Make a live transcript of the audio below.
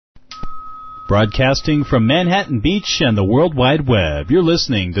Broadcasting from Manhattan Beach and the World Wide Web, you're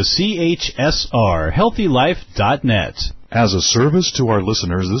listening to CHSR, HealthyLife.net. As a service to our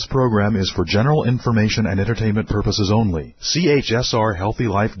listeners, this program is for general information and entertainment purposes only. CHSR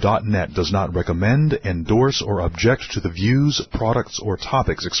HealthyLife.net does not recommend, endorse, or object to the views, products, or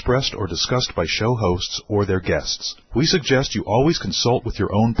topics expressed or discussed by show hosts or their guests. We suggest you always consult with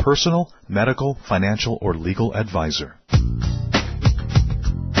your own personal, medical, financial, or legal advisor.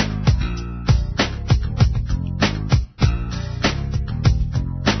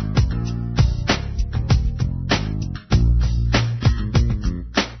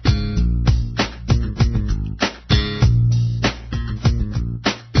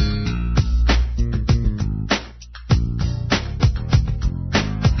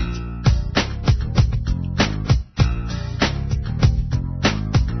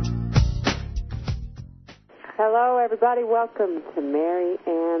 Everybody, welcome to Mary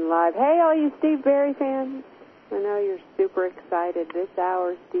Ann Live. Hey, all you Steve Berry fans. I know you're super excited. This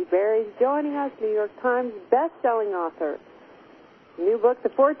hour, Steve Berry's joining us, New York Times best-selling author. New book, The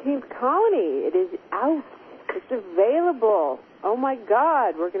 14th Colony. It is out. It's available. Oh, my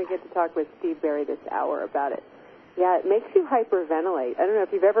God. We're going to get to talk with Steve Berry this hour about it. Yeah, it makes you hyperventilate. I don't know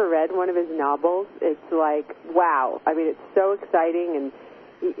if you've ever read one of his novels. It's like, wow. I mean, it's so exciting, and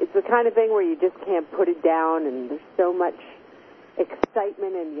it's the kind of thing where you just can't put it down, and there's so much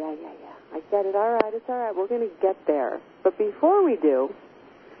excitement, and yeah, I get it, all right, it's all right, we're going to get there. But before we do,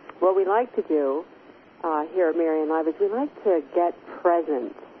 what we like to do here at Mary Ann Live is we like to get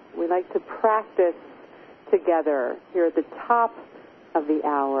present. We like to practice together here at the top of the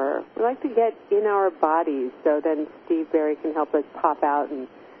hour. We like to get in our bodies, so then Steve Berry can help us pop out and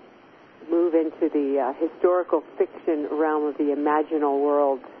move into the historical fiction realm of the imaginal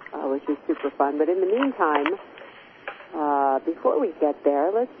world, which is super fun. But in the meantime, before we get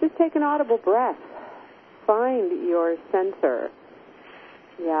there, let's just take an audible breath. Find your center.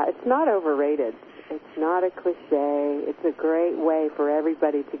 Yeah, it's not overrated. It's not a cliche. It's a great way for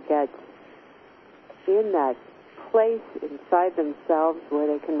everybody to get in that place inside themselves where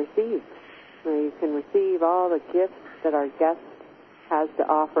they can receive, where you can receive all the gifts that our guests has to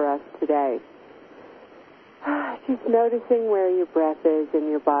offer us today. Just noticing where your breath is in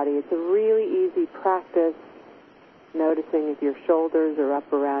your body. It's a really easy practice. Noticing if your shoulders are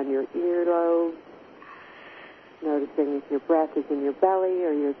up around your earlobes. Noticing if your breath is in your belly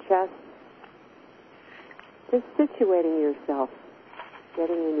or your chest. Just situating yourself,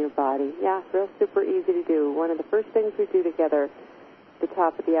 getting in your body. Yeah, real super easy to do. One of the first things we do together at the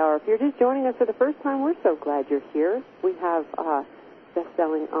top of the hour. If you're just joining us for the first time, we're so glad you're here. We have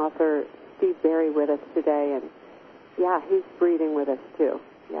best-selling author Steve Berry with us today, and yeah, he's breathing with us too.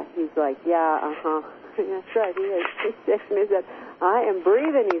 Yeah, he's like, yeah, that's right, he is. He's shaking his head. I am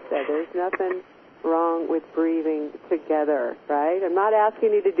breathing, he said. There's nothing wrong with breathing together, right? I'm not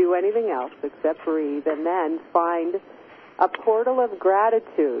asking you to do anything else except breathe, and then find a portal of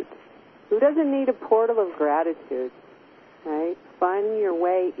gratitude. Who doesn't need a portal of gratitude, right? Finding your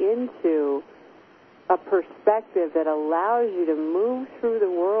way into a perspective that allows you to move through the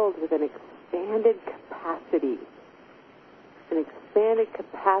world with an expanded capacity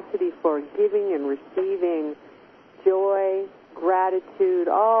for giving and receiving joy, gratitude,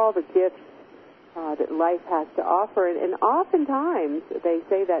 all the gifts that life has to offer. And oftentimes, they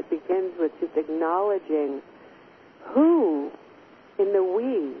say that begins with just acknowledging who in the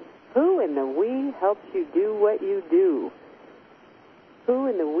we helps you do what you do. Who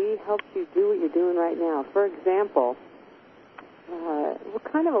in the we helps you do what you're doing right now? For example, what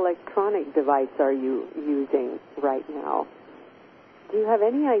kind of electronic device are you using right now? Do you have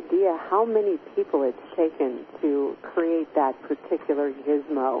any idea how many people it's taken to create that particular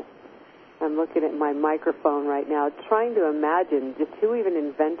gizmo? I'm looking at my microphone right now, trying to imagine just who even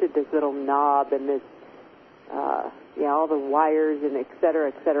invented this little knob and this, all the wires and et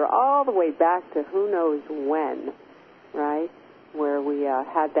cetera, all the way back to who knows when, right? Where we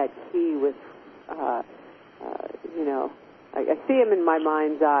had that key with, I see him in my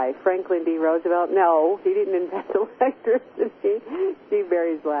mind's eye. Franklin D. Roosevelt? No, he didn't invent electricity. Steve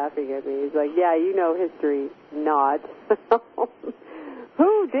Berry's laughing at me. He's like, yeah, you know history. Not.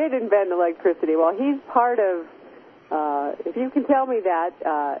 Who did invent electricity? Well, he's part of, if you can tell me that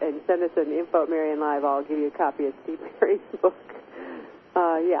and send us an info at Mary Ann Live, I'll give you a copy of Steve Berry's book.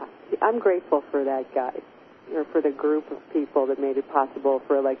 Yeah, I'm grateful for that guy, or for the group of people that made it possible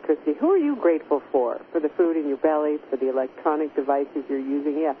for electricity. Who are you grateful for? For the food in your belly, for the electronic devices you're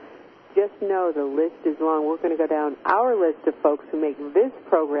using? Yeah, just know the list is long. We're going to go down our list of folks who make this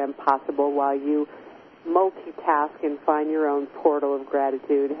program possible while you multitask and find your own portal of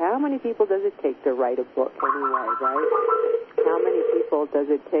gratitude. How many people does it take to write a book anyway, right? How many people does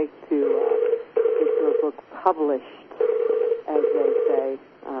it take to get a book published, as they say,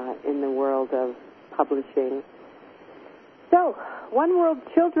 in the world of publishing? So,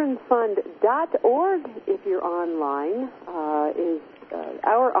 OneWorldChildrenFund.org, if you're online, is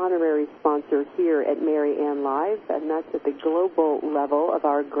our honorary sponsor here at Mary Ann Live, and that's at the global level of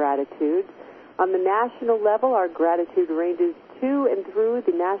our gratitude. On the national level, our gratitude ranges to and through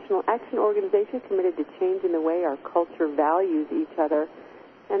the National Action Organization committed to changing the way our culture values each other.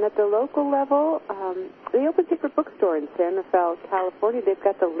 And at the local level, the Open Secret Bookstore in San Rafael, California, they've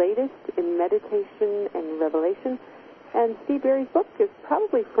got the latest in meditation and revelation. And Steve Berry's book is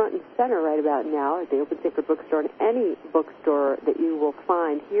probably front and center right about now at the Open Secret Bookstore and any bookstore that you will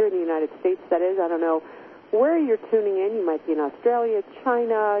find here in the United States, that is. I don't know where you're tuning in. You might be in Australia,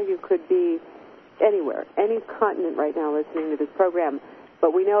 China. You could be anywhere, any continent right now listening to this program.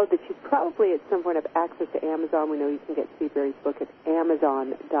 But we know that you probably at some point have access to Amazon. We know you can get Steve Berry's book at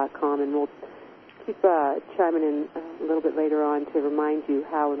Amazon.com, and we'll keep chiming in a little bit later on to remind you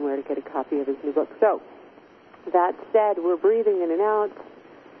how and where to get a copy of his new book. So, that said, we're breathing in and out.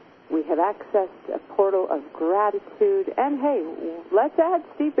 We have accessed a portal of gratitude. And, hey, let's add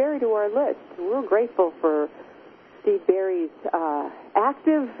Steve Berry to our list. We're grateful for Steve Berry's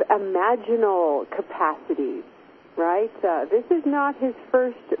active imaginal capacity, right? This is not his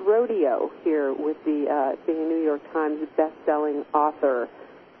first rodeo here with the being a New York Times best-selling author,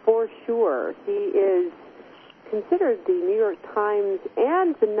 for sure. He is considered the New York Times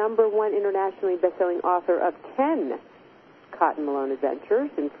and the #1 internationally best-selling author of 10 Cotton Malone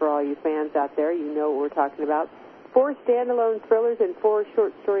adventures. And for all you fans out there, you know what we're talking about. 4 standalone thrillers and 4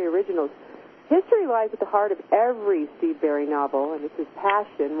 short story originals. History lies at the heart of every Steve Berry novel, and it's his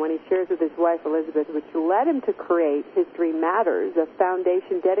passion when he shares with his wife Elizabeth, which led him to create History Matters, a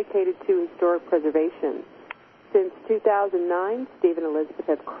foundation dedicated to historic preservation. Since 2009, Steve and Elizabeth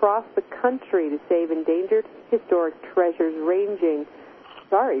have crossed the country to save endangered historic treasures, raising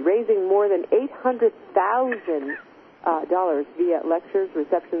more than $800,000 via lectures,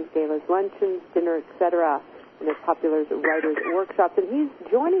 receptions, galas, luncheons, dinner, etc., and their popular writers' workshops. And he's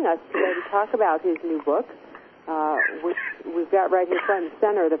joining us today to talk about his new book, which we've got right here front and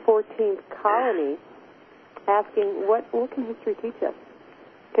center, The 14th Colony, asking what can history teach us?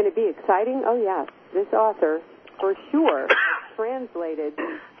 Can it be exciting? Oh, yes. This author, for sure, translated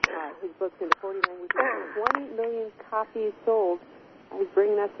his books into 40 languages, 20 million copies sold. He's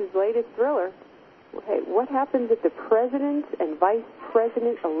bringing us his latest thriller. Hey, what happens if the president and vice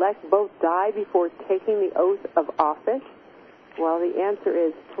president-elect both die before taking the oath of office? Well, the answer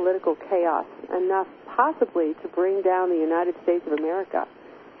is political chaos, enough possibly to bring down the United States of America.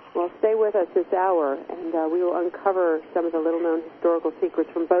 Well, stay with us this hour, and we will uncover some of the little-known historical secrets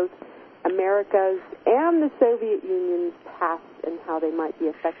from both America's and the Soviet Union's past and how they might be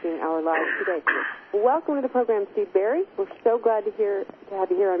affecting our lives today. Welcome to the program, Steve Berry. We're so glad to have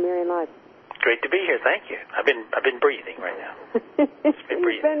you here on Marian Live. Great to be here. Thank you. I've been breathing right now. You've been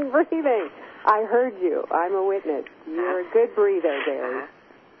breathing. I heard you. I'm a witness. You're a good breather, Berry.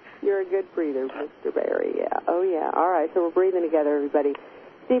 You're a good breather, Mr. Berry. Yeah. Oh, yeah. All right. So we're breathing together, everybody.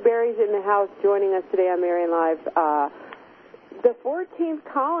 Steve Berry's in the house joining us today on Marian Live. The 14th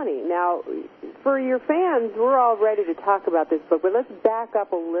Colony. Now, for your fans, we're all ready to talk about this book, but let's back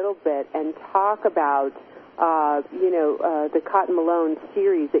up a little bit and talk about, the Cotton Malone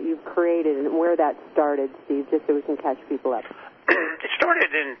series that you've created and where that started, Steve, just so we can catch people up. It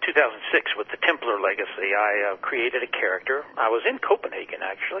started in 2006 with the Templar Legacy. I created a character. I was in Copenhagen,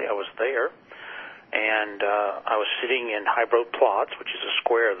 actually. I was there. And I was sitting in Hybroplads, which is a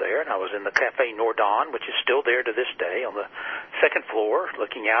square there, and I was in the Café Nordon, which is still there to this day, on the second floor,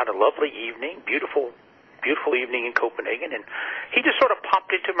 looking out a lovely evening, beautiful evening in Copenhagen. And he just sort of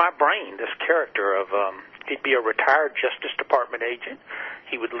popped into my brain, this character of, he'd be a retired Justice Department agent.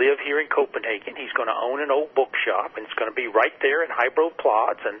 He would live here in Copenhagen. He's going to own an old bookshop, and it's going to be right there in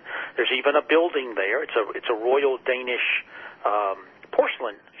Hybroplads, and there's even a building there. It's a Royal Danish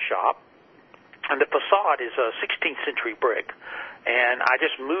porcelain shop. And the facade is a 16th century brick. And I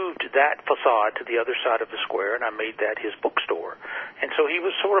just moved that facade to the other side of the square, and I made that his bookstore. And so he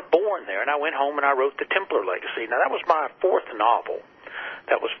was sort of born there. And I went home and I wrote The Templar Legacy. Now, that was my 4th novel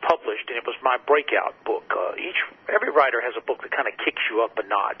that was published, and it was my breakout book. Every writer has a book that kind of kicks you up a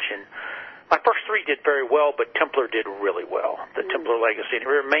notch. And My first three did very well, but Templar did really well. The Templar Legacy, and it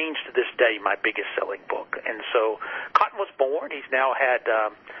remains to this day my biggest selling book. And so Cotton was born. He's now had,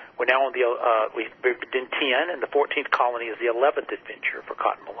 we're now on the, we've been 10, and the 14th colony is the 11th adventure for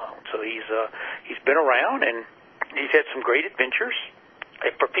Cotton Malone. So he's been around, and he's had some great adventures.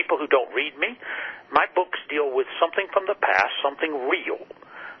 And for people who don't read me, my books deal with something from the past, something real,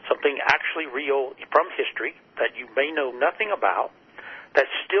 something actually real from history that you may know nothing about, that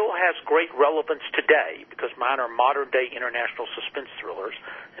still has great relevance today, because mine are modern-day international suspense thrillers,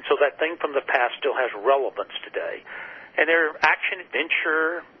 and so that thing from the past still has relevance today. And they're action,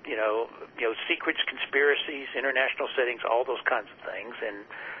 adventure, you know, secrets, conspiracies, international settings, all those kinds of things. And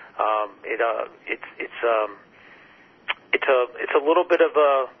it's a little bit of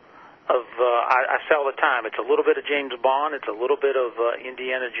I say all the time, it's a little bit of James Bond, it's a little bit of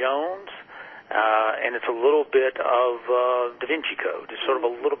Indiana Jones. And it's a little bit of Da Vinci Code. It's sort of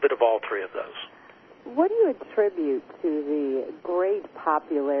a little bit of all three of those. What do you attribute to the great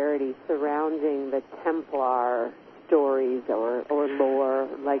popularity surrounding the Templar stories or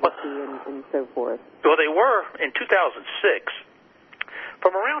lore, legacy, and so forth? Well, they were in 2006.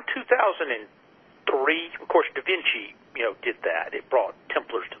 From around 2003, of course, Da Vinci, did that. It brought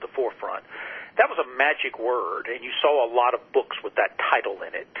Templars to the forefront. That was a magic word, and you saw a lot of books with that title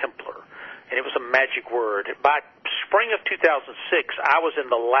in it, Templar. And it was a magic word. By spring of 2006, I was in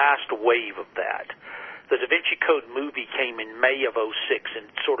the last wave of that. The Da Vinci Code movie came in May of 2006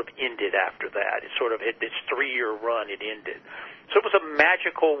 and sort of ended after that. It sort of had this 3-year run, it ended. So it was a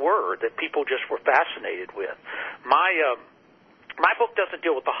magical word that people just were fascinated with. My book doesn't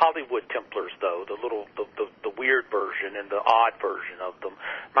deal with the Hollywood Templars, though, the weird version and the odd version of them.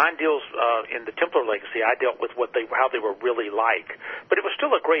 Mine deals in the Templar Legacy. I dealt with how they were really like, but it was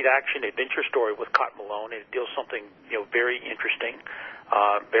still a great action adventure story with Cotton Malone. It deals something very interesting,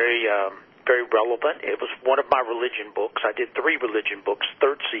 very relevant. It was one of my religion books. I did 3 religion books: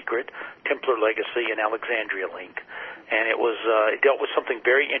 Third Secret, Templar Legacy, and Alexandria Link, and it dealt with something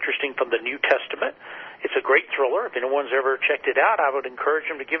very interesting from the New Testament. It's a great thriller. If anyone's ever checked it out, I would encourage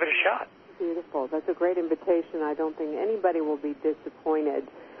them to give it a shot. Beautiful. That's a great invitation. I don't think anybody will be disappointed.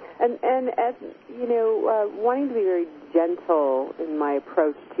 And as wanting to be very gentle in my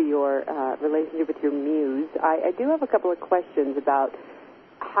approach to your relationship with your muse, I do have a couple of questions about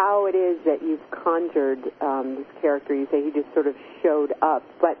how it is that you've conjured this character. You say he just sort of showed up,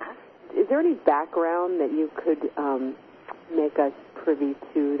 but is there any background that you could make us privy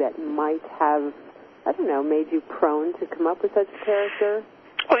to that might have, I don't know, made you prone to come up with such a character?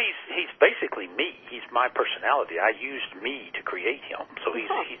 Well, he's basically me. He's my personality. I used me to create him, so he's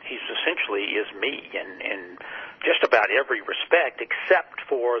essentially is me in just about every respect, except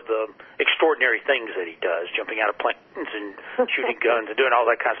for the extraordinary things that he does, jumping out of planes and shooting guns and doing all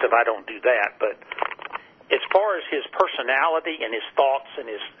that kind of stuff. I don't do that, but as far as his personality and his thoughts and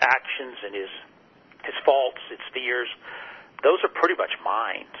his actions and his faults, his fears, those are pretty much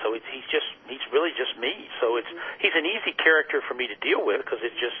mine. So he's really just me. So he's an easy character for me to deal with because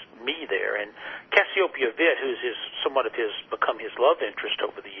it's just me there. And Cassiopeia Witt, who's become his love interest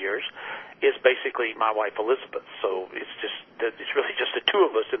over the years, is basically my wife Elizabeth. So it's really just the two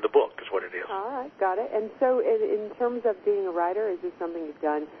of us in the book is what it is. All right, got it. And so in terms of being a writer, is this something you've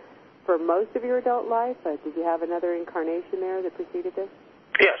done for most of your adult life? Did you have another incarnation there that preceded this?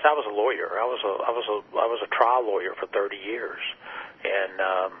 Yes, I was a lawyer. I was a trial lawyer for 30 years, and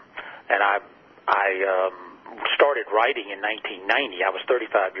I started writing in 1990. I was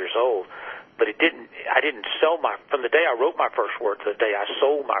 35 years old, but I didn't sell from the day I wrote my first word to the day I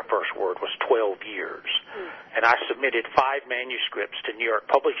sold my first word was 12 years, and I submitted 5 manuscripts to New York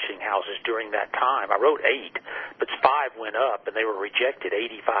publishing houses during that time. I wrote 8, but 5 went up, and they were rejected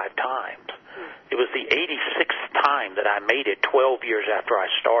 85 times. It was the 86th time that I made it 12 years after I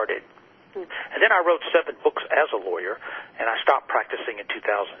started. And then I wrote 7 books as a lawyer, and I stopped practicing in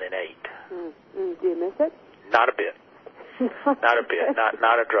 2008. Do you miss it? Not a bit. Not a bit.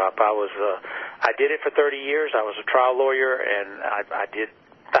 Not a drop. I did it for 30 years. I was a trial lawyer, and I did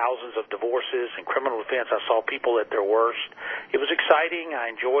thousands of divorces and criminal defense. I saw people at their worst. It was exciting. I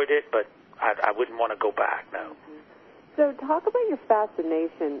enjoyed it, but I wouldn't want to go back, no. So talk about your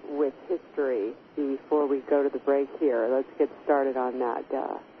fascination with history before we go to the break here. Let's get started on that.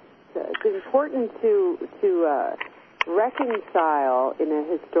 It's important to reconcile in a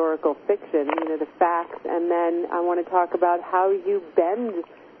historical fiction, the facts, and then I want to talk about how you bend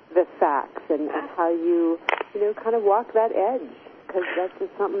the facts and how you, kind of walk that edge. because that's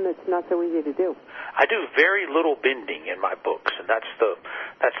just something that's not so easy to do. I do very little bending in my books, and that's the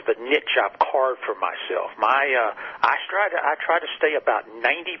niche I've carved for myself. I try to stay about 90%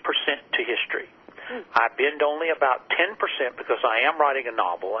 to history. I bend only about 10% because I am writing a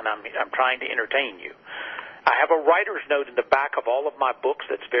novel, and I'm trying to entertain you. I have a writer's note in the back of all of my books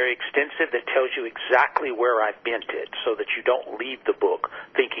that's very extensive that tells you exactly where I bent it so that you don't leave the book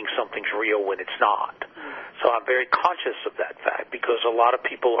thinking something's real when it's not. So I'm very conscious of that fact because a lot of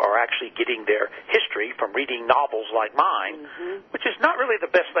people are actually getting their history from reading novels like mine, which is not really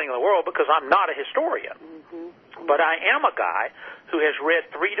the best thing in the world because I'm not a historian. But I am a guy who has read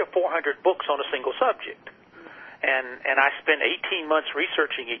 300 to 400 books on a single subject. And I spent 18 months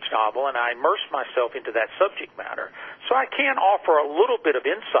researching each novel, and I immersed myself into that subject matter. So I can offer a little bit of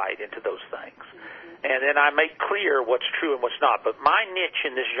insight into those things. And then I make clear what's true and what's not. But my niche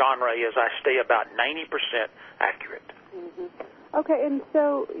in this genre is I stay about 90% accurate. Okay, and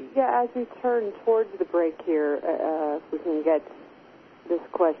so, as we turn towards the break here, if we can get this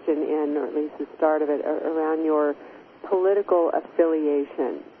question in, or at least the start of it, around your political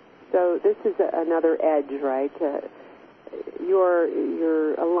affiliation. So this is another edge, right? Your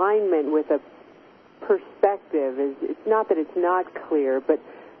alignment with a perspective it's not that it's not clear, but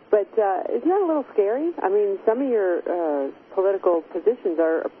isn't that a little scary? I mean, some of your political positions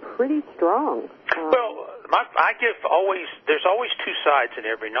are pretty strong. There's always two sides in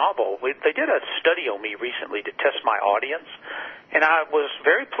every novel. They did a study on me recently to test my audience, and I was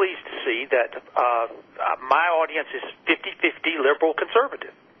very pleased to see that my audience is 50-50 liberal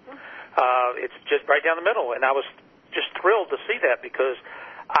conservative. It's just right down the middle, and I was just thrilled to see that because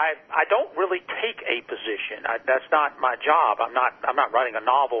I don't really take a position. That's not my job. I'm not writing a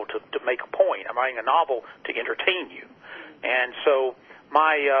novel to make a point. I'm writing a novel to entertain you, and so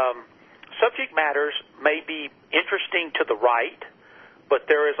my subject matters may be interesting to the right, but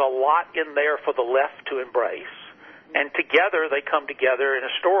there is a lot in there for the left to embrace. And together, they come together in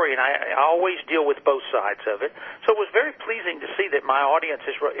a story, and I always deal with both sides of it. So it was very pleasing to see that my audience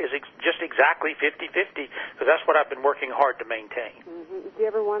is just exactly 50-50, because that's what I've been working hard to maintain. Do you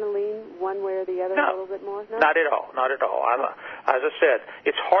ever want to lean one way or the other a little bit more? No? Not at all. Not at all. As I said,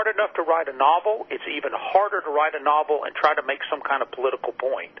 it's hard enough to write a novel. It's even harder to write a novel and try to make some kind of political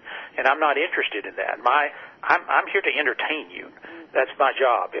point. And I'm not interested in that. I'm here to entertain you. That's my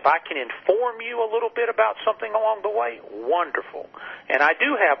job. If I can inform you a little bit about something along the way, wonderful. And I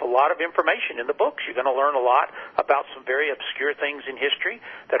do have a lot of information in the books. You're going to learn a lot about some very obscure things in history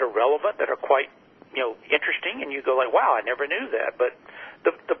that are relevant, that are quite, interesting, and you go like, wow, I never knew that. But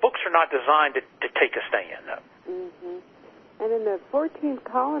the books are not designed to take a stand. And in the 14th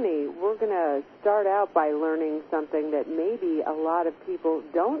colony, we're going to start out by learning something that maybe a lot of people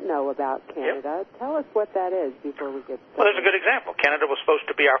don't know about Canada. Yep. Tell us what that is before we get started. Well, there's a good example. Canada was supposed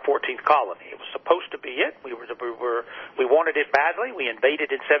to be our 14th colony. It was supposed to be it. We wanted it badly. We invaded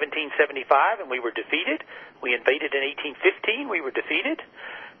in 1775, and we were defeated. We invaded in 1815. We were defeated.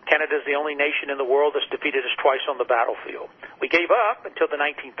 Canada is the only nation in the world that's defeated us twice on the battlefield. We gave up until the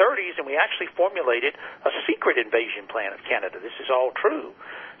 1930s, and we actually formulated a secret invasion plan of Canada. This is all true.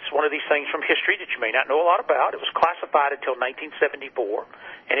 It's one of these things from history that you may not know a lot about. It was classified until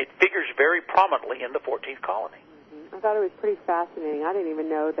 1974, and it figures very prominently in the 14th colony. I thought it was pretty fascinating. I didn't even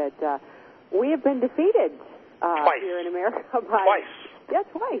know that we have been defeated twice here in America. Twice. Yeah,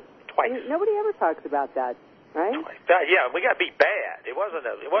 twice. Twice. I mean, nobody ever talks about that. Right? Yeah, we got beat bad. It wasn't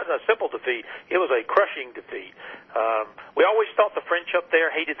a simple defeat. It was a crushing defeat. We always thought the French up there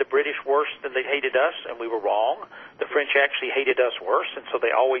hated the British worse than they hated us, and we were wrong. The French actually hated us worse, and so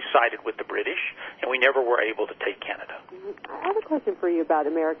they always sided with the British, and we never were able to take Canada. I have a question for you about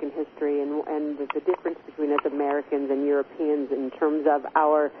American history and the difference between us Americans and Europeans in terms of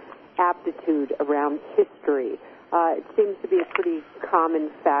our aptitude around history. It seems to be a pretty common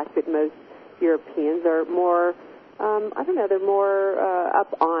fact that most Europeans are more, they're more up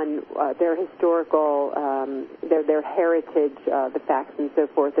on their historical, their heritage, the facts and so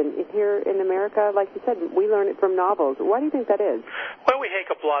forth. And here in America, like you said, we learn it from novels. Why do you think that is? Well, we take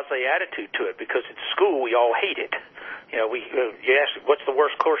a blasé attitude to it because at school we all hate it. You ask, what's the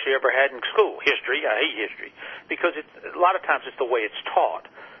worst course you ever had in school? History. I hate history because a lot of times it's the way it's taught.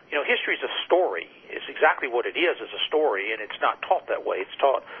 History is a story. It's exactly what it is as a story, and it's not taught that way. It's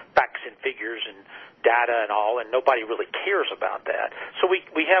taught facts and figures and data and all, and nobody really cares about that. So we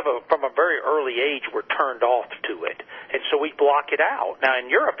have from a very early age, we're turned off to it, and so we block it out. Now in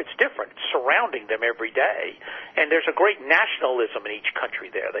Europe, it's different. It's surrounding them every day, and there's a great nationalism in each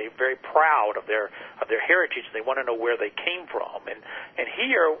country there. They're very proud of their heritage. They want to know where they came from, and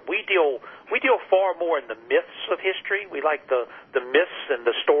here we deal far more in the myths of history. We like the myths and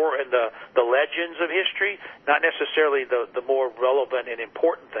the story and the legends of history, not necessarily the more relevant and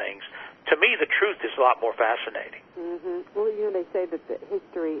important things. To me, the truth is a lot more fascinating. Mm-hmm. Well, they say that the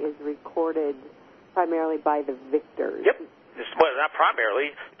history is recorded primarily by the victors. Yep. Well, not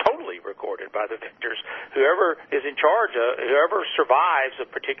primarily, totally recorded by the victors. Whoever is in charge, whoever survives a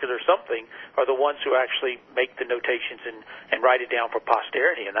particular something are the ones who actually make the notations and write it down for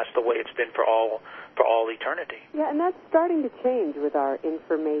posterity, and that's the way it's been for all eternity. Yeah, and that's starting to change with our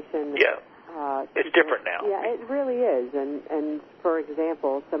information. Yeah. It's different now. Yeah, it really is. And for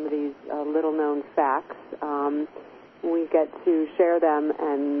example, some of these little-known facts, we get to share them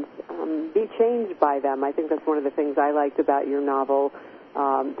and be changed by them. I think that's one of the things I liked about your novel,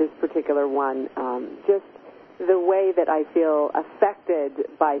 this particular one. Just the way that I feel affected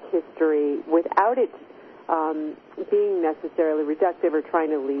by history without it being necessarily reductive or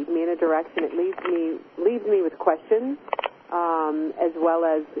trying to lead me in a direction. It leaves me with questions. As well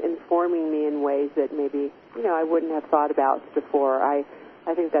as informing me in ways that maybe, I wouldn't have thought about before. I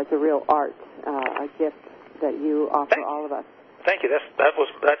think that's a real art, a gift that you offer all of us. Thank you.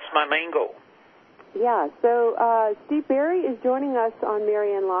 That's my main goal. Yeah, so Steve Berry is joining us on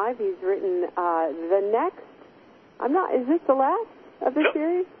Marianne Live. He's written the next, is this the last of the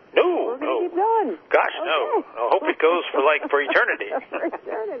series? No, We're going to keep going. Gosh, okay. No. I hope it goes for eternity. For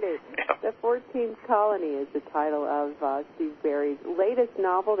eternity. Yeah. The 14th Colony is the title of Steve Berry's latest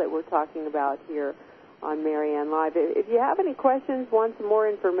novel that we're talking about here on Marianne Live. If you have any questions, want some more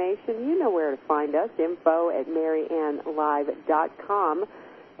information, you know where to find us, info@mariannelive.com.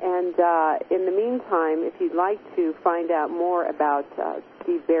 And in the meantime, if you'd like to find out more about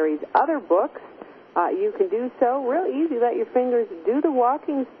Steve Berry's other books, you can do so real easy. Let your fingers do the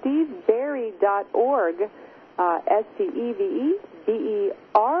walking. SteveBerry.org,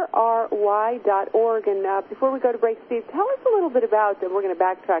 SteveBerry.org. And before we go to break, Steve, tell us a little bit about, and we're going to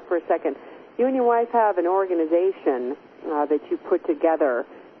backtrack for a second. You and your wife have an organization that you put together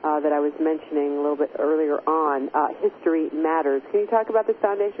that I was mentioning a little bit earlier on, History Matters. Can you talk about this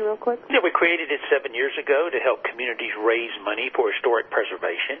foundation real quick? Yeah, we created it 7 years ago to help communities raise money for historic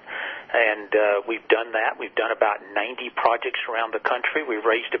preservation, and we've done that. We've done about 90 projects around the country. We've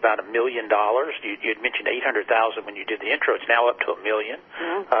raised about $1 million. You had mentioned $800,000 when you did the intro. It's now up to $1 million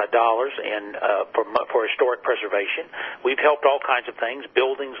for historic preservation. We've helped all kinds of things: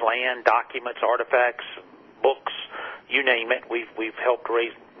 buildings, land, documents, artifacts, books, you name it. We've helped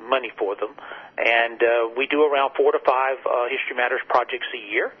raise money for them, and we do around 4 to 5 History Matters projects a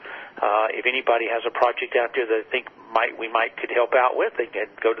year. If anybody has a project out there that they think could help out with, they can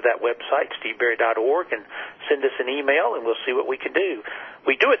go to that website, SteveBerry.org, and send us an email, and we'll see what we can do.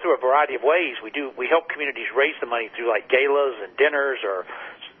 We do it through a variety of ways. We help communities raise the money through like galas and dinners, or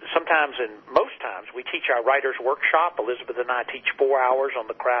sometimes and most times we teach our writers' workshop. Elizabeth and I teach 4 hours on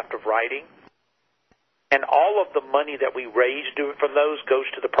the craft of writing. And all of the money that we raise from those goes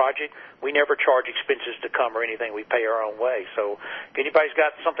to the project. We never charge expenses to come or anything. We pay our own way. So if anybody's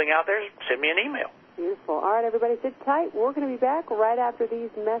got something out there, send me an email. Beautiful. All right, everybody, sit tight. We're going to be back right after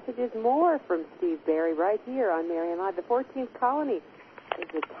these messages. More from Steve Berry right here on Marianne Live. The 14th Colony is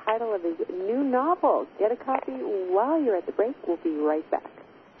the title of his new novel. Get a copy while you're at the break. We'll be right back.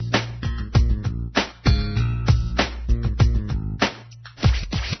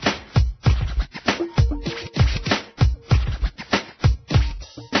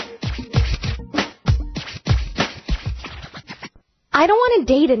 I don't want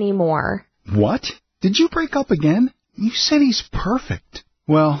to date anymore. What? Did you break up again? You said he's perfect.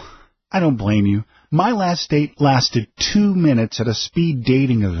 Well, I don't blame you. My last date lasted 2 minutes at a speed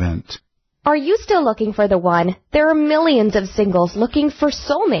dating event. Are you still looking for the one? There are millions of singles looking for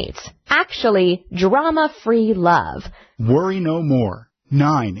soulmates. Actually, drama-free love. Worry no more.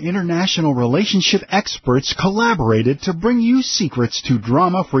 9 international relationship experts collaborated to bring you secrets to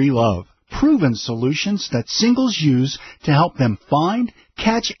drama-free love. Proven solutions that singles use to help them find,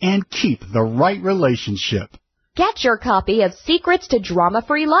 catch, and keep the right relationship. Get your copy of Secrets to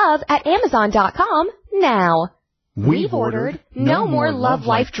Drama-Free Love at Amazon.com now. We've ordered no more love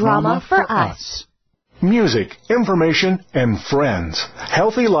life drama for us. Music, information, and friends.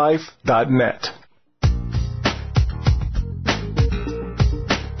 HealthyLife.net.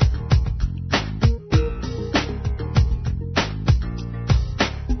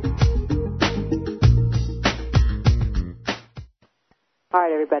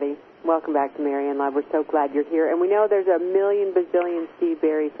 right, everybody. Welcome back to Marianne Live. We're so glad you're here. And we know there's a million bazillion Steve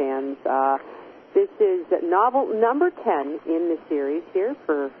Berry fans. This is novel number 10 in the series here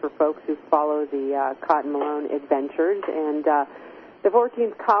for folks who follow the Cotton Malone adventures. And The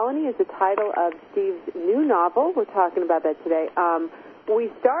 14th Colony is the title of Steve's new novel. We're talking about that today.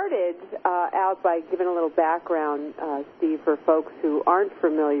 We started out by giving a little background, Steve, for folks who aren't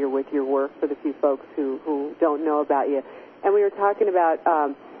familiar with your work, for the few folks who don't know about you. And we were talking about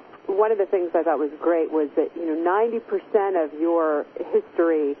one of the things I thought was great was that, 90% of your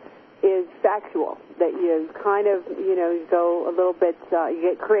history is factual, that you kind of, you go a little bit, you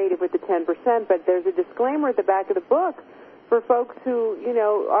get creative with the 10%, but there's a disclaimer at the back of the book for folks who,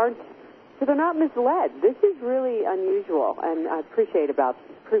 aren't, so they're not misled. This is really unusual, and I appreciate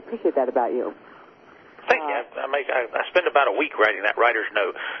that about you. Thank you. I spend about a week writing that writer's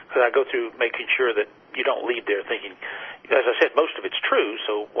note because I go through making sure that you don't leave there thinking, as I said, most of it's true,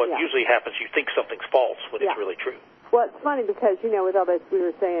 so what usually happens, you think something's false when it's really true. Well, it's funny because, with all this, we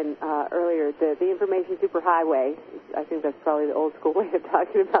were saying earlier, the information superhighway, I think that's probably the old school way of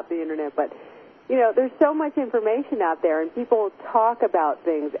talking about the Internet, but, there's so much information out there, and people talk about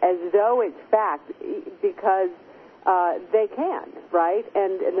things as though it's fact because they can, right?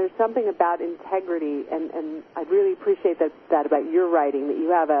 And there's something about integrity, and I really appreciate that about your writing, that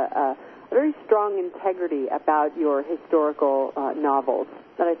you have a very strong integrity about your historical novels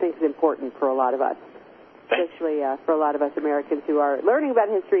that I think is important for a lot of us, especially for a lot of us Americans who are learning about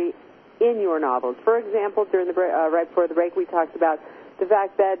history in your novels. For example, during the right before the break, we talked about the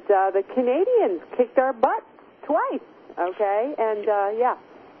fact that the Canadians kicked our butts twice, okay? And,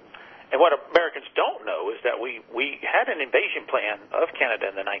 And what Americans don't know is that we had an invasion plan of Canada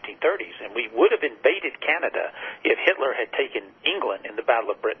in the 1930s, and we would have invaded Canada if Hitler had taken England in the Battle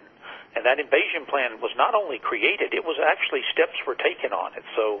of Britain. And that invasion plan was not only created, it was actually steps were taken on it.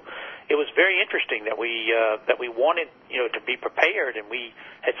 So it was very interesting that we wanted, to be prepared, and we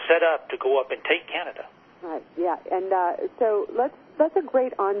had set up to go up and take Canada. Right, yeah. And so that's a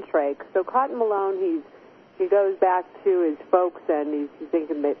great entree. So Cotton Malone, he goes back to his folks, and he's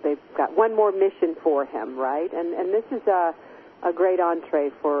thinking that they've got one more mission for him, right? And this is a great entree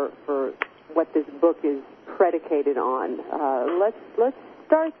for what this book is predicated on. Let's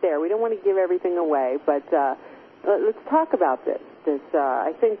start there. We don't want to give everything away, but let's talk about this.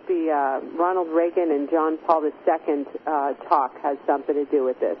 I think the Ronald Reagan and John Paul II talk has something to do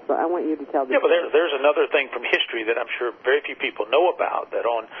with this. So I want you to tell the story. But there's another thing from history that I'm sure very few people know about, that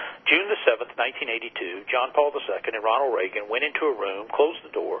on June the 7th, 1982, John Paul II and Ronald Reagan went into a room, closed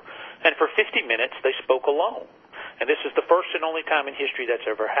the door, and for 50 minutes they spoke alone. And this is the first and only time in history that's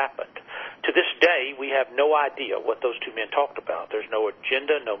ever happened. To this day, we have no idea what those two men talked about. There's no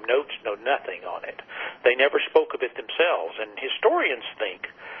agenda, no notes, no nothing on it. They never spoke of it themselves. And historians think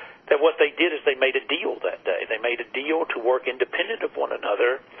that what they did is they made a deal that day. They made a deal to work independent of one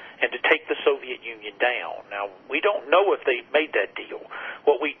another and to take the Soviet Union down. Now, we don't know if they made that deal.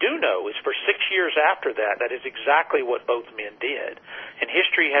 What we do know is for 6 years after that, that is exactly what both men did. And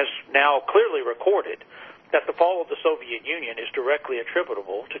history has now clearly recorded that the fall of the Soviet Union is directly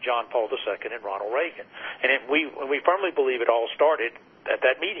attributable to John Paul II and Ronald Reagan. And we firmly believe it all started at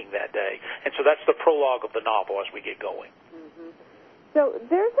that meeting that day. And so that's the prologue of the novel as we get going. Mm-hmm. So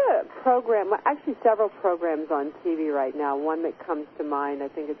there's a program, actually several programs on TV right now. One that comes to mind, I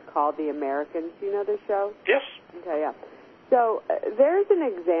think it's called The Americans. Do you know the show? Yes. Okay, yeah. So there's an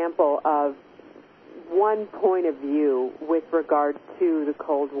example of one point of view with regard to the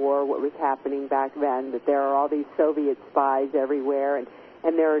Cold War, what was happening back then, that there are all these Soviet spies everywhere, and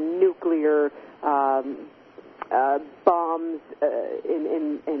there are nuclear bombs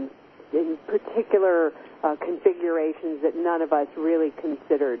in particular configurations that none of us really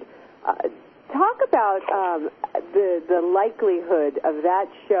considered. Talk about the likelihood of that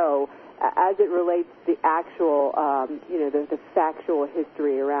show as it relates to the actual, the factual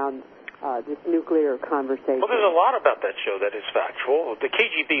history around this nuclear conversation. Well, there's a lot about that show that is factual. The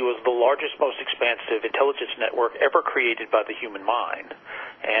KGB was the largest, most expansive intelligence network ever created by the human mind,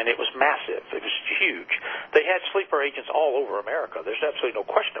 and it was massive. It was huge. They had sleeper agents all over America. There's absolutely no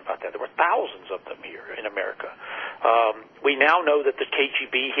question about that. There were thousands of them here in America. We now know that the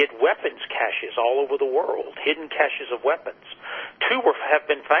KGB hid weapons caches all over the world, hidden caches of weapons. 2 have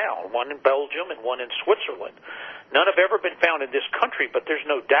been found, one in Belgium and one in Switzerland. None have ever been found in this country, but there's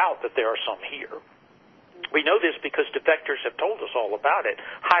no doubt that there are some here. We know this because defectors have told us all about it.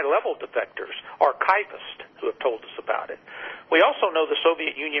 High-level defectors, archivists who have told us about it. We also know the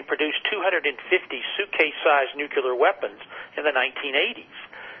Soviet Union produced 250 suitcase-sized nuclear weapons in the 1980s.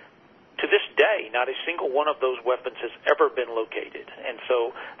 to this day, not a single one of those weapons has ever been located. And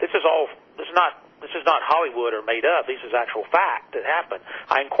so this is not Hollywood or made up. This is actual fact that happened.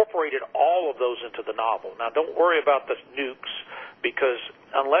 I incorporated all of those into the novel. Now, don't worry about the nukes, because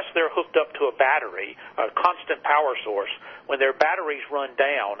unless they're hooked up to a battery, a constant power source, when their batteries run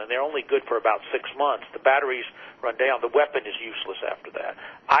down, and they're only good for about 6 months, the batteries run down, the weapon is useless after that.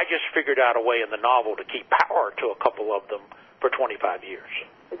 I just figured out a way in the novel to keep power to a couple of them for 25 years.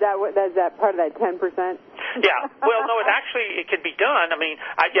 Is that part of that 10%? Yeah. Well, no, it can be done. I mean,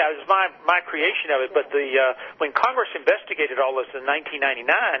 it was my creation of it. But when Congress investigated all this in 1999,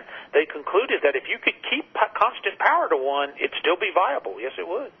 they concluded that if you could keep constant power to one, it'd still be viable. Yes, it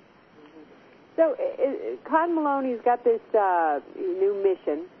would. So Cotton Maloney's got this new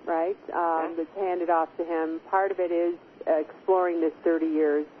mission, right? That's handed off to him. Part of it is exploring this 30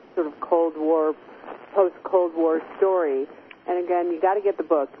 years sort of Cold War, post-Cold War story. And again, you got to get the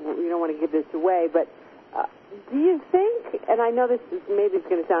book. You don't want to give this away, but do you think? And I know this maybe it's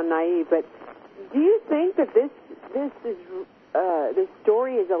going to sound naive, but do you think that this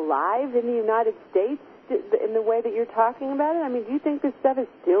story is alive in the United States in the way that you're talking about it? I mean, do you think this stuff is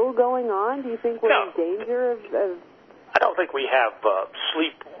still going on? Do you think we're in danger of? I don't think we have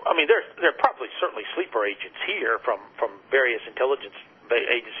sleep. I mean, there are probably certainly sleeper agents here from various intelligence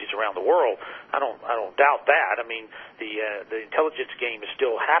agencies around the world. I don't doubt that. I mean, the intelligence game is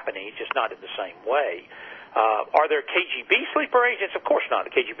still happening, it's just not in the same way. Are there KGB sleeper agents? Of course not.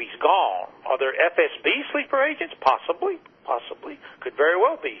 The KGB's gone. Are there FSB sleeper agents? Possibly. Could very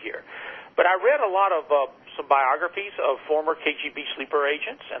well be here. But I read a lot of some biographies of former KGB sleeper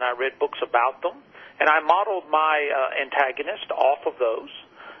agents, and I read books about them, and I modeled my antagonist off of those.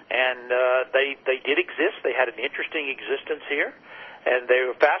 And they did exist. They had an interesting existence here. And they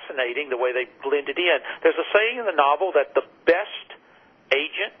were fascinating the way they blended in. There's a saying in the novel that the best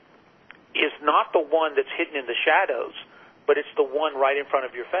agent is not the one that's hidden in the shadows, but it's the one right in front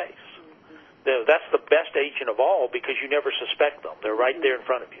of your face. That's the best agent of all, because you never suspect them. They're right there in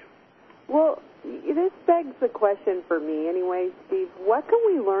front of you. Well, this begs the question for me anyway, Steve. What can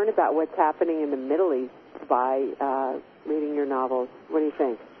we learn about what's happening in the Middle East by reading your novels? What do you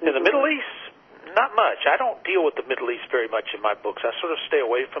think? In the Middle East? Not much. I don't deal with the Middle East very much in my books. I sort of stay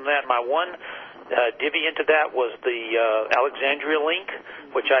away from that. My one divvy into that was the Alexandria link,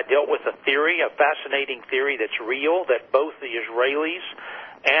 which I dealt with a fascinating theory that's real, that both the Israelis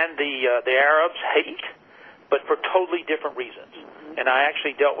and the Arabs hate, but for totally different reasons. And I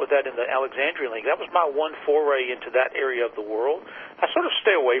actually dealt with that in the Alexandria link. That was my one foray into that area of the world. I sort of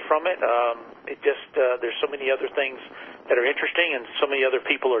stay away from it. There's so many other things that are interesting, and so many other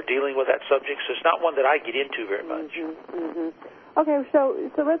people are dealing with that subject, so it's not one that I get into very much. Okay, so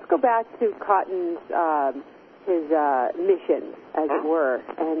let's go back to Cotton's his mission, as it were.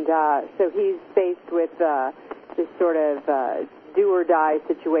 And so he's faced with this sort of do-or-die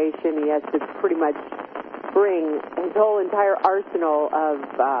situation. He has to pretty much bring his whole entire arsenal of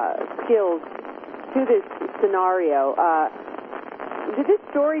skills to this scenario. Did this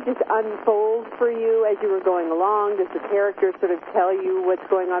story just unfold for you as you were going along? Does the character sort of tell you what's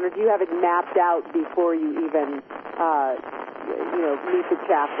going on, or do you have it mapped out before you even, meet the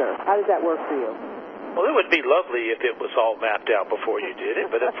chapter? How does that work for you? Well, it would be lovely if it was all mapped out before you did it,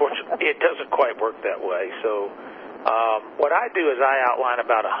 but unfortunately, it doesn't quite work that way. So, what I do is I outline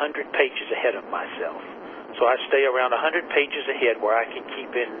about 100 pages ahead of myself. So I stay around 100 pages ahead where I can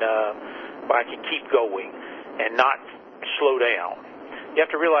keep going and not slow down. You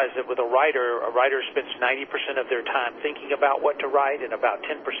have to realize that with a writer spends 90% of their time thinking about what to write and about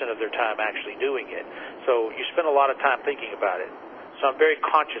 10% of their time actually doing it. So you spend a lot of time thinking about it. So I'm very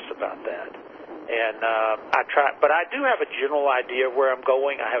conscious about that. And but I do have a general idea of where I'm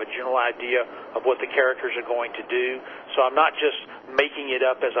going. I have a general idea of what the characters are going to do. So I'm not just making it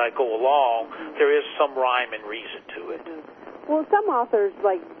up as I go along. There is some rhyme and reason to it. Well, some authors,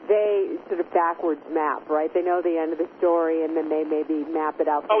 they sort of backwards map, right? They know the end of the story, and then they maybe map it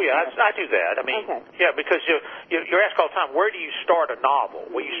out. Oh, yeah, I do that. I mean, yeah, because you're asked all the time, where do you start a novel?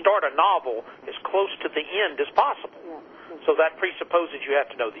 Well, you start a novel as close to the end as possible. Yeah. So that presupposes you have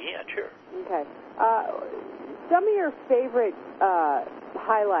to know the end, sure. Okay. Some of your favorite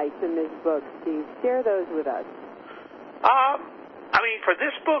highlights in this book, Steve, share those with us. I mean, for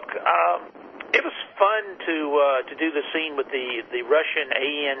this book, it was fun to do the scene with the Russian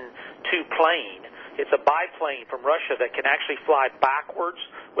AN-2 plane. It's a biplane from Russia that can actually fly backwards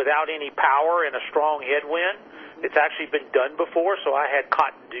without any power in a strong headwind. It's actually been done before, so I had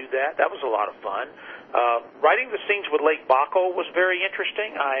Cotton do that. That was a lot of fun. Writing the scenes with Lake Baikal was very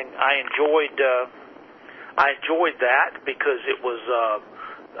interesting. I enjoyed that because it was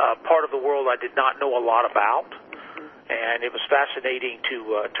part of the world I did not know a lot about, and it was fascinating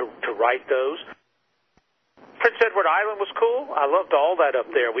to write those. Prince Edward Island was cool. I loved all that up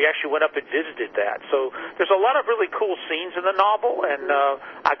there. We actually went up and visited that. So there's a lot of really cool scenes in the novel, and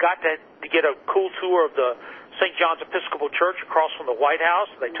I got to get a cool tour of the St. John's Episcopal Church across from the White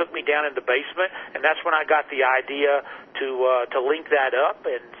House. They took me down in the basement, and that's when I got the idea to link that up.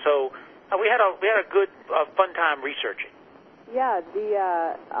 And so we had a good fun time researching. Yeah,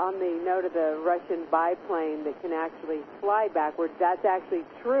 on the note of the Russian biplane that can actually fly backwards, that's actually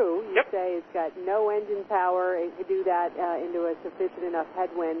true. You say it's got no engine power. It could do that into a sufficient enough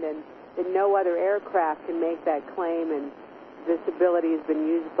headwind, and that no other aircraft can make that claim. And this ability has been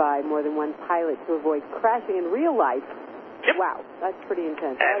used by more than one pilot to avoid crashing in real life. Yep. Wow, that's pretty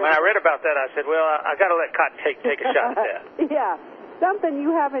intense. And when I read about that, I said, well, I got to let Cotton take a shot at that. Yeah. Something you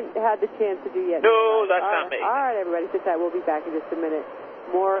haven't had the chance to do yet. No, that's not me. All right, everybody, sit tight. We'll be back in just a minute.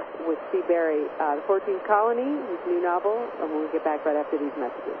 More with Steve Berry, The 14th Colony, his new novel, and we'll get back right after these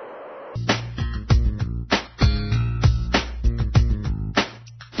messages.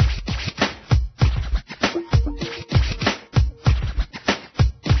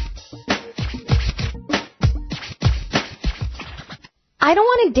 I don't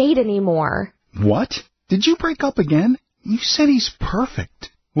want to date anymore. What? Did you break up again? You said he's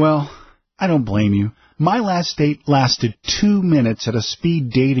perfect. Well, I don't blame you. My last date lasted 2 minutes at a speed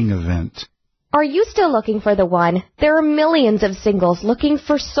dating event. Are you still looking for the one? There are millions of singles looking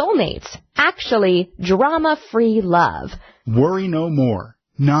for soulmates. Actually, drama-free love. Worry no more.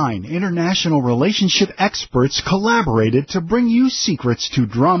 9 international relationship experts collaborated to bring you secrets to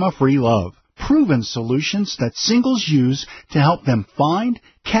drama-free love. Proven solutions that singles use to help them find,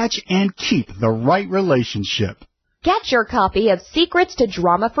 catch, and keep the right relationship. Get your copy of Secrets to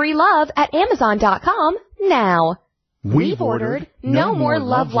Drama-Free Love at Amazon.com now. We've ordered No More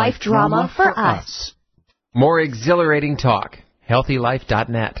Love Life Drama for us. More exhilarating talk.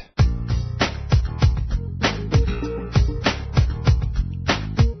 HealthyLife.net.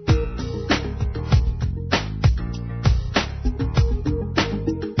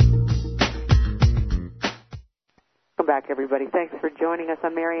 Welcome back, everybody. Thanks for joining us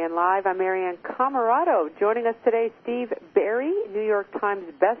on Marianne Live. I'm Marianne Camarado. Joining us today, Steve Berry, New York Times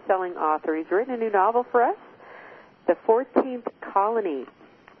best-selling author. He's written a new novel for us, The 14th Colony.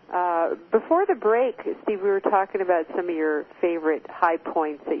 Before the break, Steve, we were talking about some of your favorite high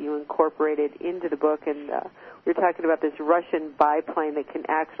points that you incorporated into the book, and we were talking about this Russian biplane that can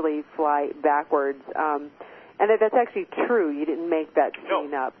actually fly backwards. And that's actually true. You didn't make that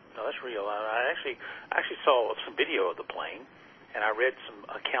scene up. No, that's real. I actually saw some video of the plane, and I read some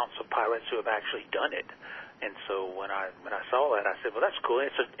accounts of pilots who have actually done it. And so when I saw that, I said, well, that's cool.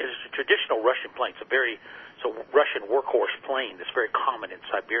 It's a traditional Russian plane. It's a Russian workhorse plane that's very common in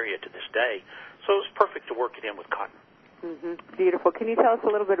Siberia to this day. So it was perfect to work it in with Cotton. Mm-hmm. Beautiful. Can you tell us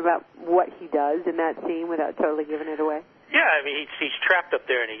a little bit about what he does in that scene without totally giving it away? Yeah, I mean, he's trapped up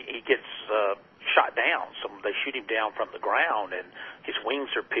there, and he gets shot down. They shoot him down from the ground, and his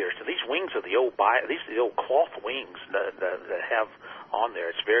wings are pierced. And these wings are the old cloth wings that have on there.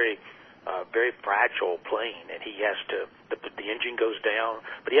 It's very fragile plane, and he has to. The engine goes down,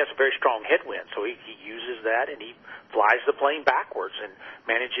 but he has a very strong headwind, so he uses that, and he flies the plane backwards and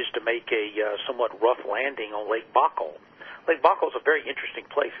manages to make a somewhat rough landing on Lake Baikal. Lake Baikal is a very interesting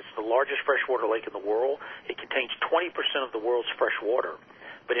place. It's the largest freshwater lake in the world. It contains 20% of the world's fresh water.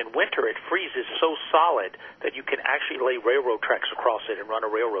 But in winter, it freezes so solid that you can actually lay railroad tracks across it and run a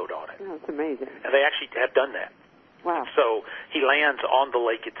railroad on it. Oh, that's amazing. And they actually have done that. Wow. So he lands on the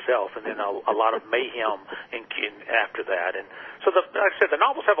lake itself, and then a lot of mayhem after that. And so, like I said, the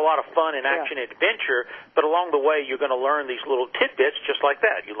novels have a lot of fun and action and adventure, but along the way, you're going to learn these little tidbits just like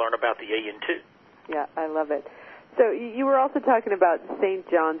that. You learn about the AN2. Yeah, I love it. So you were also talking about St.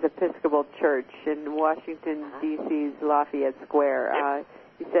 John's Episcopal Church in Washington, D.C.'s Lafayette Square. Yep.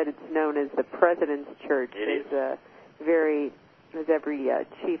 You said it's known as the President's Church. It is. As every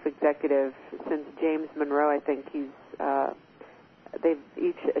chief executive since James Monroe, I think they've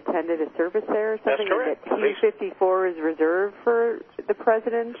each attended a service there or something. That's correct. And that Pew 54 is reserved for the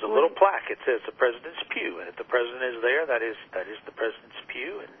President. There's a little plaque. It says the President's Pew, and if the President is there, that is the President's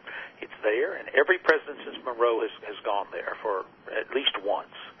Pew, and it's there. And every president since Monroe has gone there for at least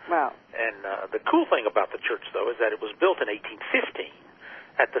once. Wow. And the cool thing about the church, though, is that it was built in 1815.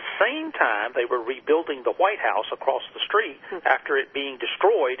 At the same time, they were rebuilding the White House across the street after it being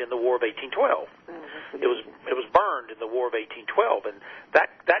destroyed in the War of 1812. It was burned in the War of 1812, and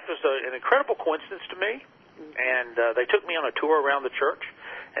that was an incredible coincidence to me. And they took me on a tour around the church,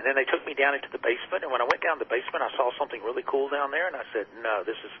 And then they took me down into the basement, and when I went down the basement, I saw something really cool down there, and I said, no,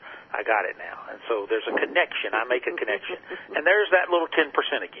 I got it now. And so there's a connection. I make a connection. And there's that little 10%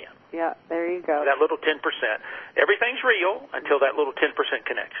 again. Yeah, there you go. That little 10%. Everything's real until that little 10%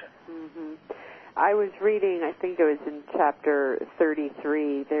 connection. Mm-hmm. I was reading, I think it was in chapter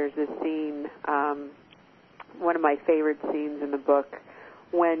 33, there's a scene, one of my favorite scenes in the book,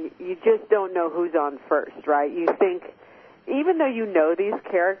 when you just don't know who's on first, right? You think, even though you know these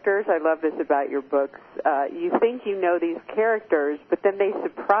characters, I love this about your books, you think you know these characters, but then they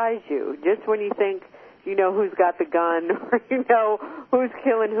surprise you. Just when you think you know who's got the gun, or you know who's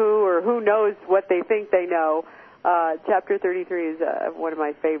killing who, or who knows what they think they know. Chapter 33 is one of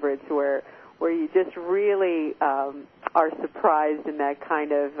my favorites, where you just really are surprised in that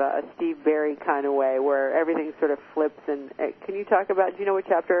kind of Steve Berry kind of way, where everything sort of flips. And can you talk about? Do you know what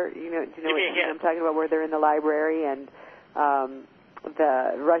chapter? Do you know what I'm talking about? Where they're in the library and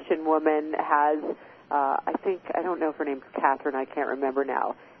the Russian woman has, I don't know if her name's Catherine. I can't remember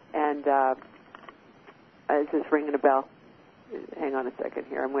now. And is this ringing a bell? Hang on a second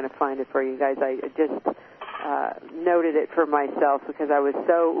here. I'm going to find it for you guys. I just noted it for myself because I was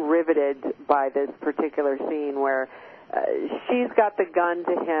so riveted by this particular scene where she's got the gun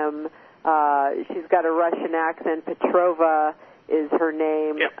to him. She's got a Russian accent. Petrova is her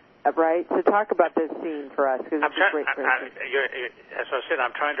name. Yep. Right? So talk about this scene for us, because it's a great scene. As I said,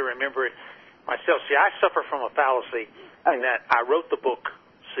 I'm trying to remember it myself. See, I suffer from a fallacy in that I wrote the book,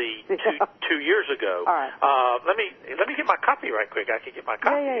 two years ago. All right. Let me get my copy right quick. I can get my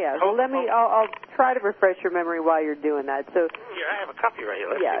copy. Yeah. Well, I'll try to refresh your memory while you're doing that. So here, I have a copy right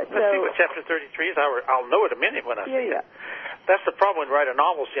here. Let's see what chapter 33 is. I'll know it a minute when I see it. That's the problem when I write a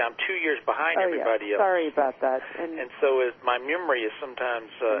novel. See, I'm 2 years behind everybody else. Sorry about that. And so my memory is sometimes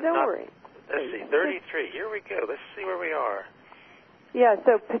don't worry. Let's see, 33. Here we go. Let's see where we are. Yeah,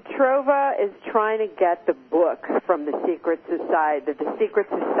 so Petrova is trying to get the book from the secret society that the secret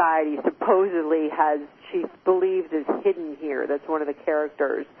society supposedly she believes is hidden here. That's one of the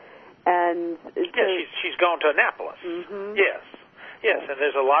characters. And she's gone to Annapolis. Mm-hmm. Yes, and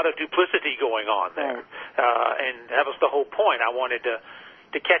there's a lot of duplicity going on there. Right. And that was the whole point. I wanted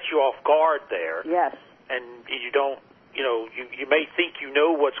to catch you off guard there. Yes. And you don't, you may think you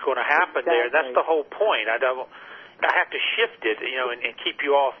know what's going to happen there. That's the whole point. I have to shift it, and keep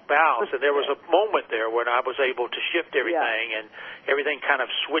you off balance. And there was a moment there when I was able to shift everything, and everything kind of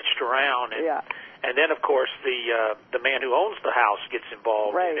switched around. And then, of course, the man who owns the house gets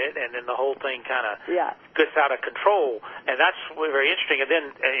involved in it, and then the whole thing kind of gets out of control. And that's very interesting.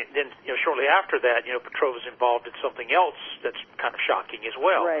 And then shortly after that, Petrova's involved in something else that's kind of shocking as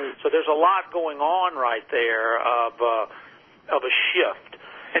well. Right. So there's a lot going on right there of a shift.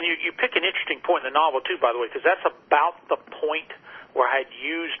 And you pick an interesting point in the novel, too, by the way, because that's about the point where I had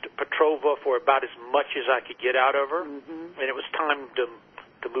used Petrova for about as much as I could get out of her, and it was time to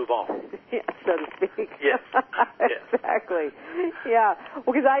move on. Yeah, so to speak. Yes. Exactly. Yeah.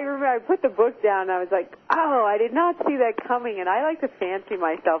 Well, because I remember I put the book down and I was like, oh, I did not see that coming. And I like to fancy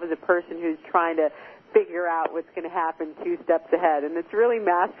myself as a person who's trying to figure out what's going to happen 2 steps ahead. And it's really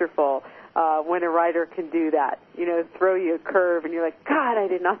masterful when a writer can do that. Throw you a curve and you're like, God,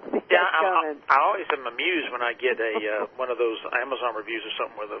 I did not see that coming. I always am amused when I get one of those Amazon reviews or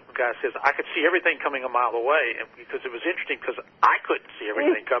something where the guy says, I could see everything coming a mile away, and because it was interesting because I couldn't see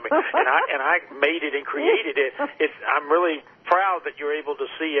everything coming, and I made it and created it. I'm really proud that you're able to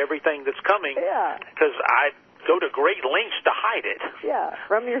see everything that's coming because I go to great lengths to hide it. Yeah,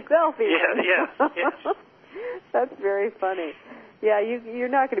 from yourself even. Yes. That's very funny. Yeah, you're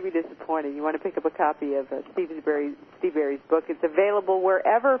not going to be disappointed. You want to pick up a copy of Steve Berry's book. It's available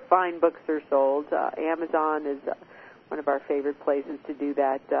wherever fine books are sold. Amazon is one of our favorite places to do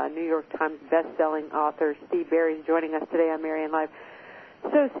that. New York Times best-selling author Steve Berry is joining us today on Marianne Live.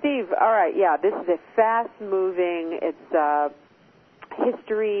 So, Steve, all right, this is a fast-moving, it's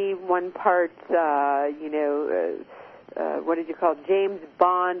history, one part, what did you call it? James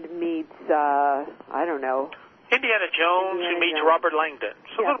Bond meets, I don't know. Indiana Jones who meets Robert Langdon.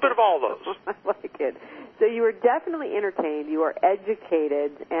 So a little bit of all those. I like it. So you were definitely entertained. You were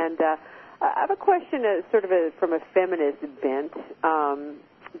educated. And I have a question from a feminist bent,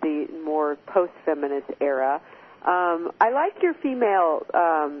 the more post-feminist era. I like your female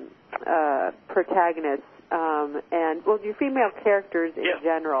protagonists your female characters in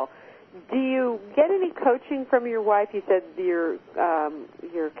general. Do you get any coaching from your wife? You said your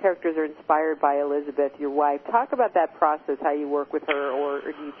characters are inspired by Elizabeth, your wife. Talk about that process, how you work with her, or do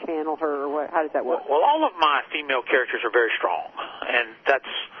you channel her, or how does that work? Well, all of my female characters are very strong, and that's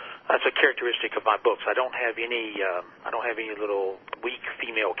That's a characteristic of my books. I don't have any little weak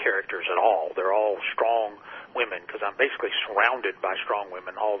female characters at all. They're all strong women because I'm basically surrounded by strong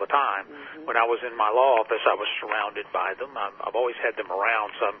women all the time. Mm-hmm. When I was in my law office, I was surrounded by them. I've always had them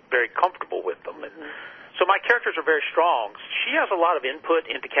around, so I'm very comfortable with them. And so my characters are very strong. She has a lot of input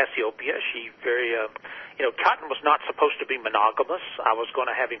into Cassiopeia. She very, Cotton was not supposed to be monogamous. I was going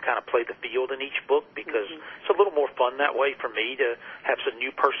to have him kind of play the field in each book because it's a little more fun that way for me to have some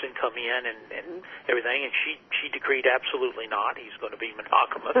new person come in and everything. And she decreed absolutely not. He's going to be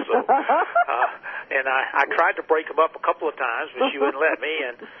monogamous. So, and I tried to break him up a couple of times, but she wouldn't let me.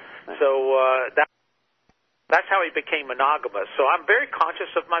 And so that's how he became monogamous. So I'm very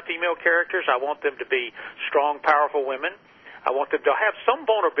conscious of my female characters. I want them to be strong, powerful women. I want them to have some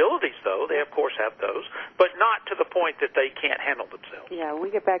vulnerabilities, though. They, of course, have those, but not to the point that they can't handle themselves. Yeah, when we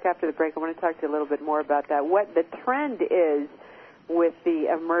get back after the break, I want to talk to you a little bit more about that. What the trend is with the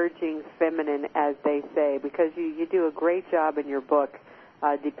emerging feminine, as they say, because you do a great job in your book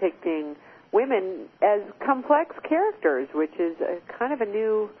depicting women as complex characters, which is kind of a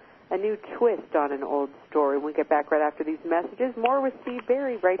new twist on an old story. When we get back right after these messages, more with Steve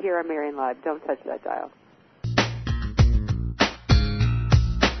Berry right here on Marianne Live. Don't touch that dial.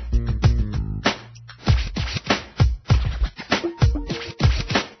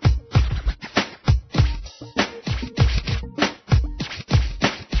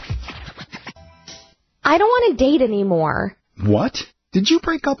 I don't want to date anymore. What? Did you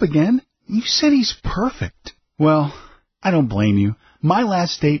break up again? You said he's perfect. Well, I don't blame you. My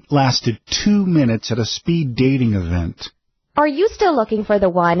last date lasted 2 minutes at a speed dating event. Are you still looking for the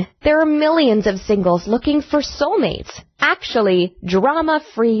one? There are millions of singles looking for soulmates. Actually,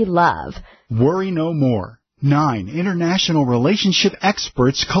 drama-free love. Worry no more. 9 international relationship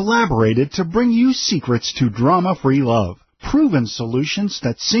experts collaborated to bring you secrets to drama-free love. Proven solutions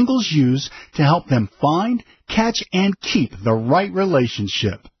that singles use to help them find, catch, and keep the right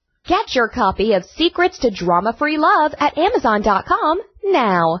relationship. Get your copy of Secrets to Drama-Free Love at Amazon.com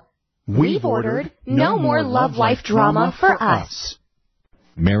now. We've ordered No More Love Life Drama for us.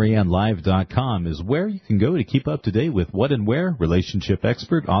 MarianneLive.com is where you can go to keep up to date with what and where relationship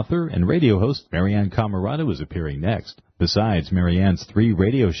expert, author, and radio host Marianne Camarado is appearing next. Besides Marianne's 3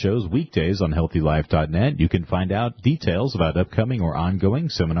 radio shows weekdays on HealthyLife.net, you can find out details about upcoming or ongoing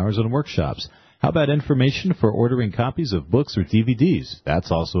seminars and workshops. How about information for ordering copies of books or DVDs?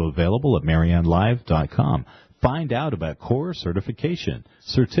 That's also available at MarianneLive.com. Find out about CORE certification,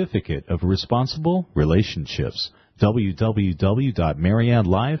 Certificate of Responsible Relationships.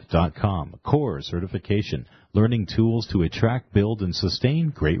 www.mariannelive.com. CORE certification, learning tools to attract, build, and sustain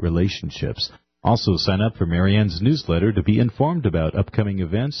great relationships. Also sign up for Marianne's newsletter to be informed about upcoming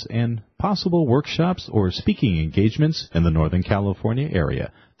events and possible workshops or speaking engagements in the Northern California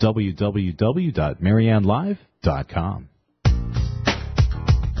area. www.mariannelive.com.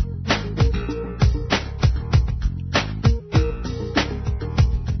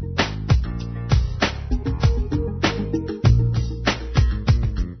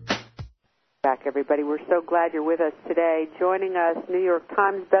 Back, everybody. We're so glad you're with us today. Joining us, New York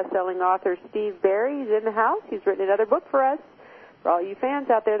Times bestselling author Steve Berry. He's in the house. He's written another book for us. For all you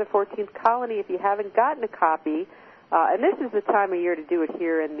fans out there, The 14th Colony, if you haven't gotten a copy, and this is the time of year to do it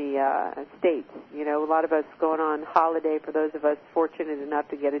here in the States. You know, a lot of us going on holiday, for those of us fortunate enough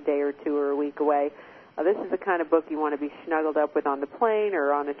to get a day or two or a week away. This is the kind of book you want to be snuggled up with on the plane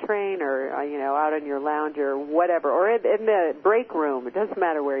or on a train or, out on your lounge or whatever, or in the break room. It doesn't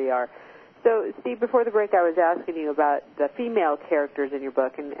matter where you are. So, Steve, before the break, I was asking you about the female characters in your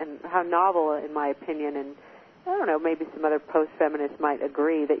book and how novel, in my opinion, and I don't know, maybe some other post-feminists might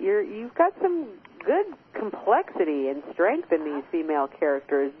agree, that you've got some good complexity and strength in these female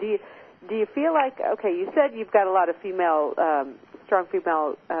characters. Do you feel like, okay, you said you've got a lot of strong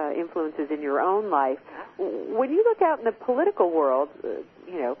female influences in your own life. When you look out in the political world,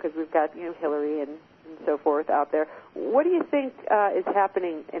 because we've got, Hillary and so forth out there, what do you think is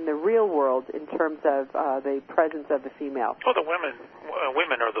happening in the real world in terms of the presence of the female? Well, the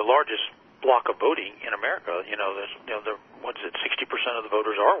women are the largest block of voting in America. There's 60% of the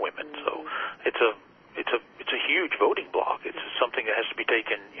voters are women, so it's a huge voting block. It's something that has to be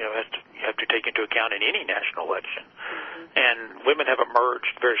taken, you have to take into account in any national election. And women have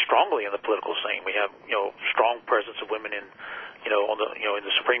emerged very strongly in the political scene. We have, strong presence of women in in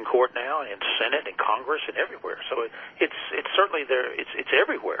the Supreme Court now, and in Senate and Congress and everywhere. So it's certainly there. It's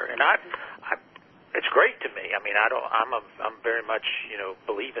everywhere, and it's great to me. I mean, I'm very much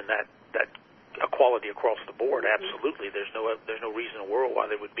believe in that equality across the board. Absolutely, there's no reason in the world why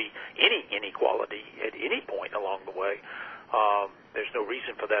there would be any inequality at any point along the way. There's no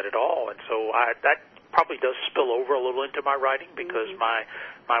reason for that at all. And so that probably does spill over a little into my writing because my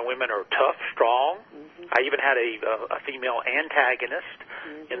women are tough, strong. I even had a female antagonist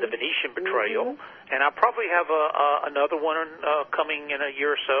in the Venetian Betrayal, and I probably have another one coming in a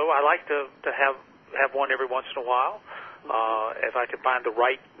year or so. I like to have one every once in a while. If I could find the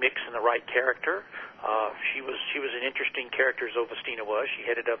right mix and the right character. She was an interesting character, Zovestina was. She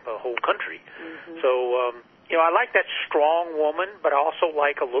headed up a whole country. So, I like that strong woman, but I also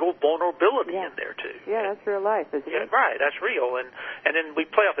like a little vulnerability in there, too. Yeah, that's real life, isn't it? Right, that's real. And then we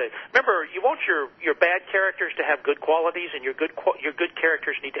play off that. Remember, you want your bad characters to have good qualities, and your good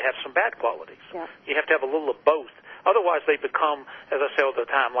characters need to have some bad qualities. Yeah. You have to have a little of both. Otherwise, they become, as I say all the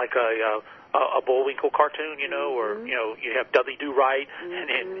time, like a Bullwinkle cartoon, or you have Dudley Do Right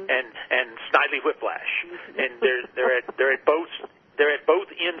and Snidely Whiplash, and they're at both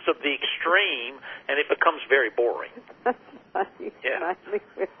ends of the extreme, and it becomes very boring. Snidely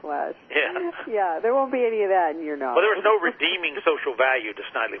Whiplash. Yeah. Yeah, there won't be any of that in your novel. Well, there was no redeeming social value to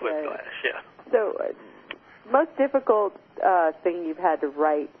Snidely Whiplash. Yeah. So, most difficult thing you've had to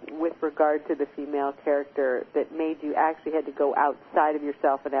write with regard to the female character that made you actually had to go outside of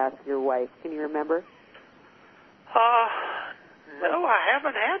yourself and ask your wife. Can you remember? No, I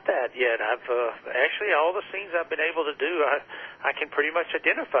haven't had that yet. I've actually all the scenes I've been able to do, I can pretty much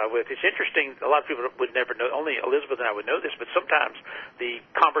identify with. It's interesting. A lot of people would never know. Only Elizabeth and I would know this. But sometimes the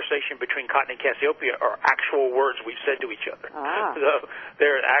conversation between Cotton and Cassiopeia are actual words we've said to each other. So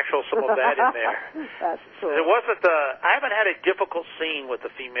there's actual some of that in there. That's cool. It wasn't I haven't had a difficult scene with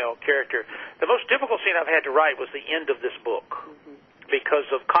a female character. The most difficult scene I've had to write was the end of this book. Because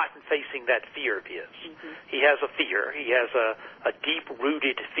of Cotton facing that fear of his. He has a fear. He has a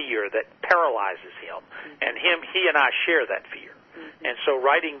deep-rooted fear that paralyzes him. And he and I share that fear. And so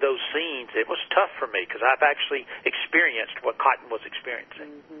writing those scenes, it was tough for me because I've actually experienced what Cotton was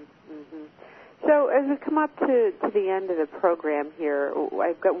experiencing. So as we come up to the end of the program here,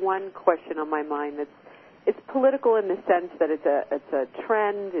 I've got one question on my mind it's political in the sense that it's a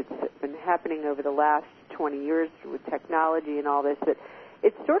trend. It's been happening over the last 20 years with technology and all this, that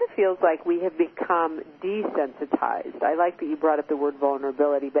it sort of feels like we have become desensitized. I like that you brought up the word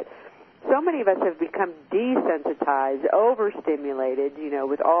vulnerability, but so many of us have become desensitized, overstimulated,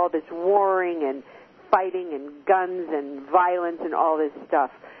 with all this warring and fighting and guns and violence and all this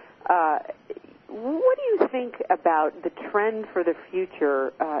stuff. What do you think about the trend for the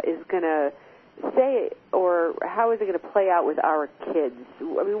future is going to say, or how is it going to play out with our kids?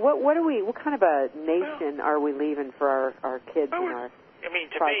 I mean, what kind of a nation are we leaving for our kids and our to me,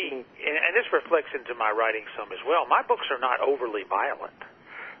 and this reflects into my writing some as well, my books are not overly violent.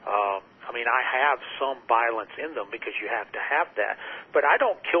 I have some violence in them because you have to have that, but I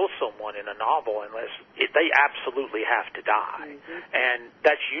don't kill someone in a novel unless they absolutely have to die, and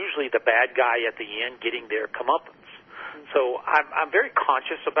that's usually the bad guy at the end getting their comeuppance. So I'm very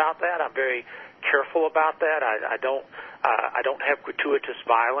conscious about that. I'm very careful about that. I don't have gratuitous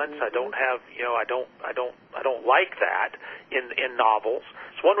violence. I don't have I don't like that in novels.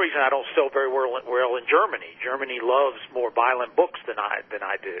 It's one reason I don't sell very well in Germany. Germany loves more violent books than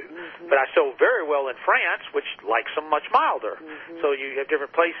I do. But I sell very well in France, which likes them much milder. So you have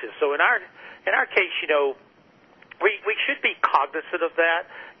different places. So in our case, we should be cognizant of that.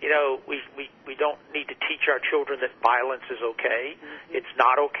 We don't need to teach our children that violence is okay. It's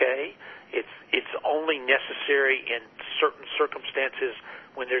not okay. It's only necessary in certain circumstances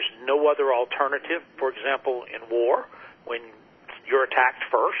when there's no other alternative. For example, in war, when you're attacked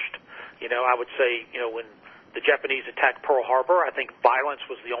first. I would say, when the Japanese attacked Pearl Harbor, I think violence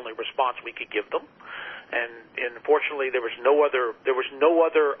was the only response we could give them. And unfortunately, there was no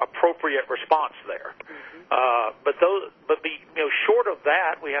other appropriate response there. But short of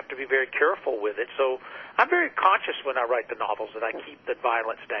that, we have to be very careful with it. So I'm very conscious when I write the novels that I keep the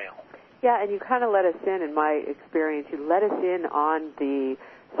violence down. Yeah, and you kind of let us in my experience. You let us in on the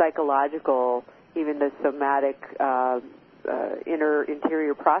psychological, even the somatic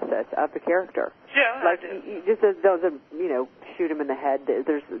interior process of the character. Yeah, like you just doesn't shoot him in the head.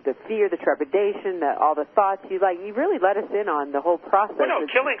 There's the fear, the trepidation, all the thoughts. You really let us in on the whole process. Well, no,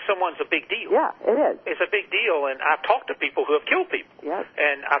 killing someone's a big deal. Yeah, it is. It's a big deal, and I've talked to people who have killed people. Yep.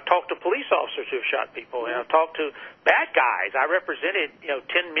 And I've talked to police officers who have shot people, and I've talked to bad guys. I represented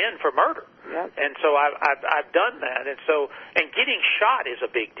 10 men for murder. Yep. And so I've done that, and getting shot is a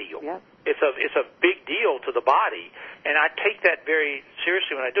big deal. Yep. It's a big deal to the body, and I take that very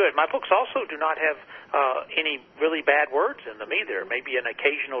seriously when I do it. My books also do not have any really bad words in them either. Maybe an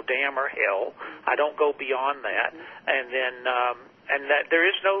occasional damn or hell. I don't go beyond that. And then and that there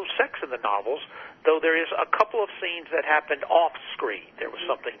is no sex in the novels, though there is a couple of scenes that happened off screen. There was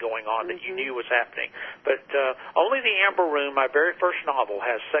something going on that you knew was happening. But only The Amber Room, my very first novel,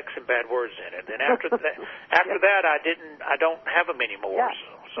 has sex and bad words in it. And after that, I don't have them anymore. Yeah.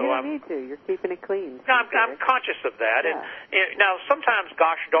 So you don't need to. You're keeping it clean. No, I'm conscious of that. Yeah. And now sometimes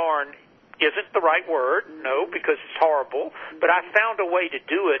gosh darn isn't the right word, no, because it's horrible. But I found a way to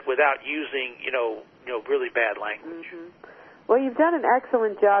do it without using, really bad language. Well, you've done an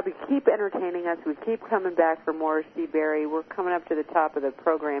excellent job. You keep entertaining us. We keep coming back for more, Steve Berry. We're coming up to the top of the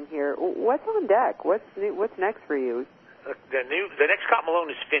program here. What's on deck? What's next for you? The next Cotton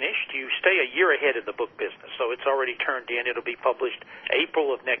Malone is finished. You stay a year ahead of the book business, so it's already turned in. It'll be published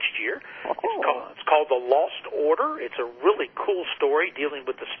April of next year. It's called The Lost Order. It's a really cool story dealing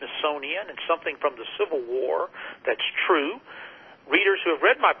with the Smithsonian and something from the Civil War that's true. Readers who have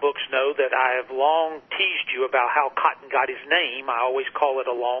read my books know that I have long teased you about how Cotton got his name. I always call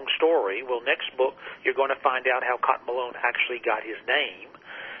it a long story. Well, next book, you're going to find out how Cotton Malone actually got his name.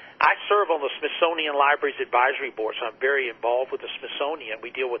 I serve on the Smithsonian Libraries Advisory Board, so I'm very involved with the Smithsonian. We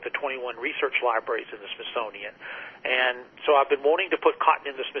deal with the 21 research libraries in the Smithsonian. And so I've been wanting to put Cotton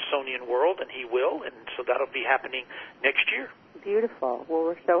in the Smithsonian world, and he will, and so that'll be happening next year. Beautiful. Well,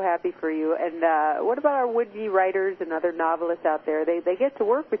 we're so happy for you. And what about our would-be writers and other novelists out there? They get to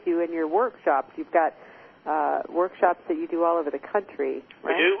work with you in your workshops. You've got workshops that you do all over the country, right?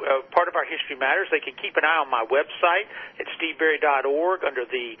 We do. Part of our History Matters. They can keep an eye on my website at steveberry.org under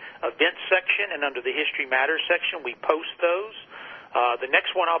the events section and under the History Matters section. We post those. The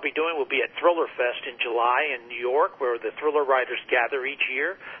next one I'll be doing will be at Thriller Fest in July in New York, where the thriller writers gather each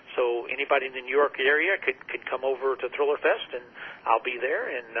year. So anybody in the New York area could come over to Thriller Fest, and I'll be there,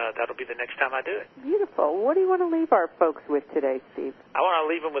 and that'll be the next time I do it. Beautiful. What do you want to leave our folks with today, Steve? I want to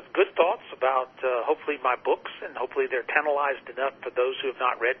leave them with good thoughts about hopefully my books, and hopefully they're tantalized enough for those who have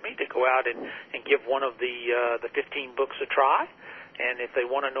not read me to go out and give one of the 15 books a try. And if they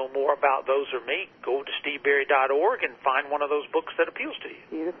want to know more about those or me, go to steveberry.org and find one of those books that appeals to you.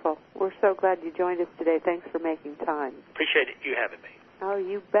 Beautiful. We're so glad you joined us today. Thanks for making time. Appreciate it, you having me. Oh,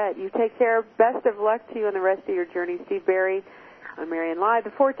 you bet. You take care. Best of luck to you on the rest of your journey. Steve Berry on Marianne Live.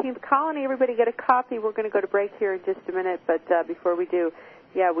 The 14th Colony. Everybody get a copy. We're going to go to break here in just a minute. But before we do,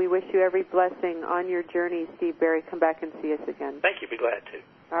 we wish you every blessing on your journey, Steve Berry. Come back and see us again. Thank you. Be glad to.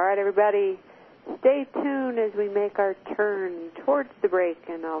 All right, everybody. Stay tuned as we make our turn towards the break,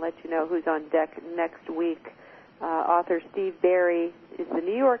 and I'll let you know who's on deck next week. Author Steve Berry is the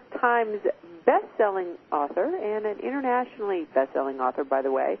New York Times best-selling author and an internationally best-selling author, by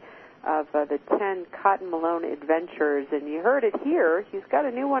the way, of the 10 Cotton Malone Adventures. And you heard it here. He's got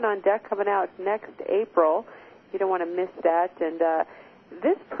a new one on deck coming out next April. You don't want to miss that. And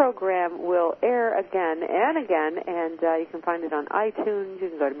this program will air again and again, and you can find it on iTunes. You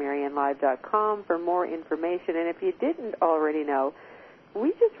can go to MarianneLive.com for more information. And if you didn't already know,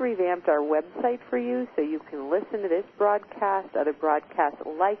 we just revamped our website for you so you can listen to this broadcast, other broadcasts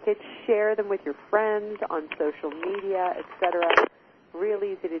like it, share them with your friends on social media, etc. Real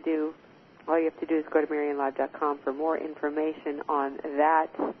easy to do. All you have to do is go to MarianneLive.com for more information on that.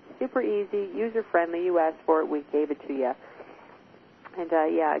 Super easy, user-friendly. You asked for it, we gave it to you. And,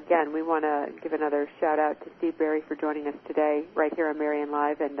 again, we want to give another shout-out to Steve Berry for joining us today right here on Marianne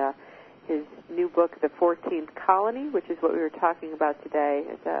Live. And his new book, The 14th Colony, which is what we were talking about today,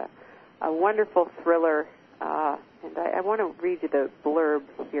 is a wonderful thriller. And I want to read you the blurb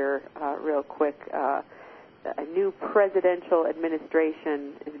here real quick. A new presidential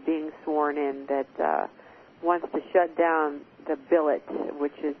administration is being sworn in that wants to shut down the Billet,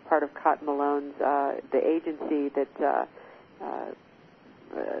 which is part of Cotton Malone's, the agency that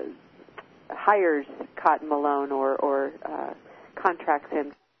hires Cotton Malone or contracts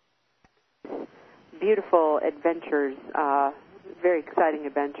him. Beautiful adventures, very exciting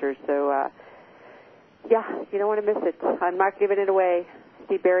adventures. So, you don't want to miss it. I'm not giving it away.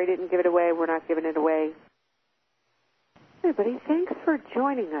 Steve Berry didn't give it away. We're not giving it away. Everybody, thanks for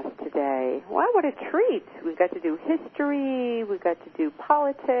joining us today. Wow, what a treat. We got to do history. We got to do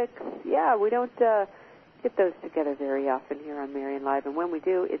politics. Yeah, we don't get those together very often here on Marianne Live. And when we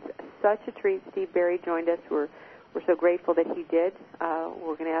do, it's such a treat. Steve Berry joined us. We're so grateful that he did.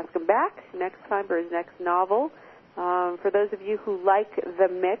 We're going to ask him back next time for his next novel. For those of you who like the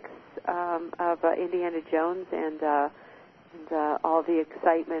mix of Indiana Jones and all the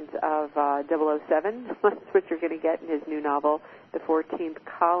excitement of 007, that's what you're going to get in his new novel, The 14th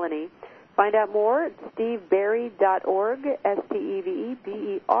Colony. Find out more at steveberry.org,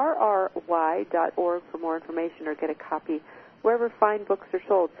 STEVEBERRY.org for more information, or get a copy wherever fine books are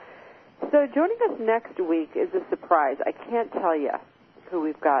sold. So joining us next week is a surprise. I can't tell you who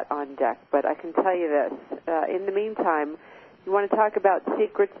we've got on deck, but I can tell you this. In the meantime, you want to talk about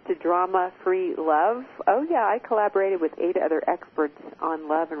secrets to drama-free love? Oh, yeah, I collaborated with 8 other experts on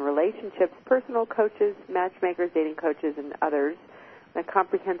love and relationships, personal coaches, matchmakers, dating coaches, and others. A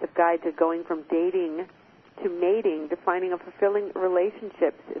comprehensive guide to going from dating to mating, defining a fulfilling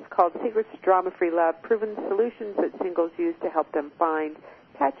relationship. It's called Secrets to Drama-Free Love, Proven Solutions that Singles Use to Help Them Find,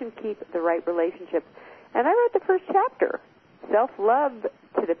 Catch, and Keep the Right Relationships. And I wrote the first chapter. Self-Love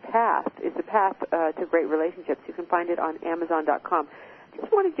to the Path is the path to great relationships. You can find it on Amazon.com.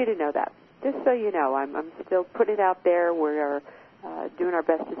 Just wanted you to know that. Just so you know, I'm still putting it out there. We're doing our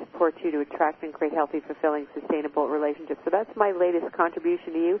best to support you to attract and create healthy, fulfilling, sustainable relationships. So that's my latest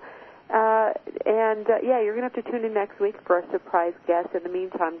contribution to you. You're going to have to tune in next week for a surprise guest. In the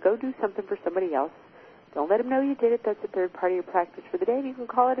meantime, go do something for somebody else. Don't let them know you did it. That's the third part of your practice for the day. And you can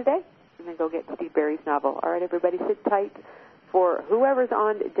call it a day. And then go get Steve Berry's novel. All right, everybody, sit tight for whoever's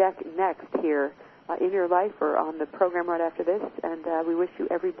on deck next here in your life or on the program right after this. And we wish you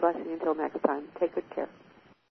every blessing until next time. Take good care.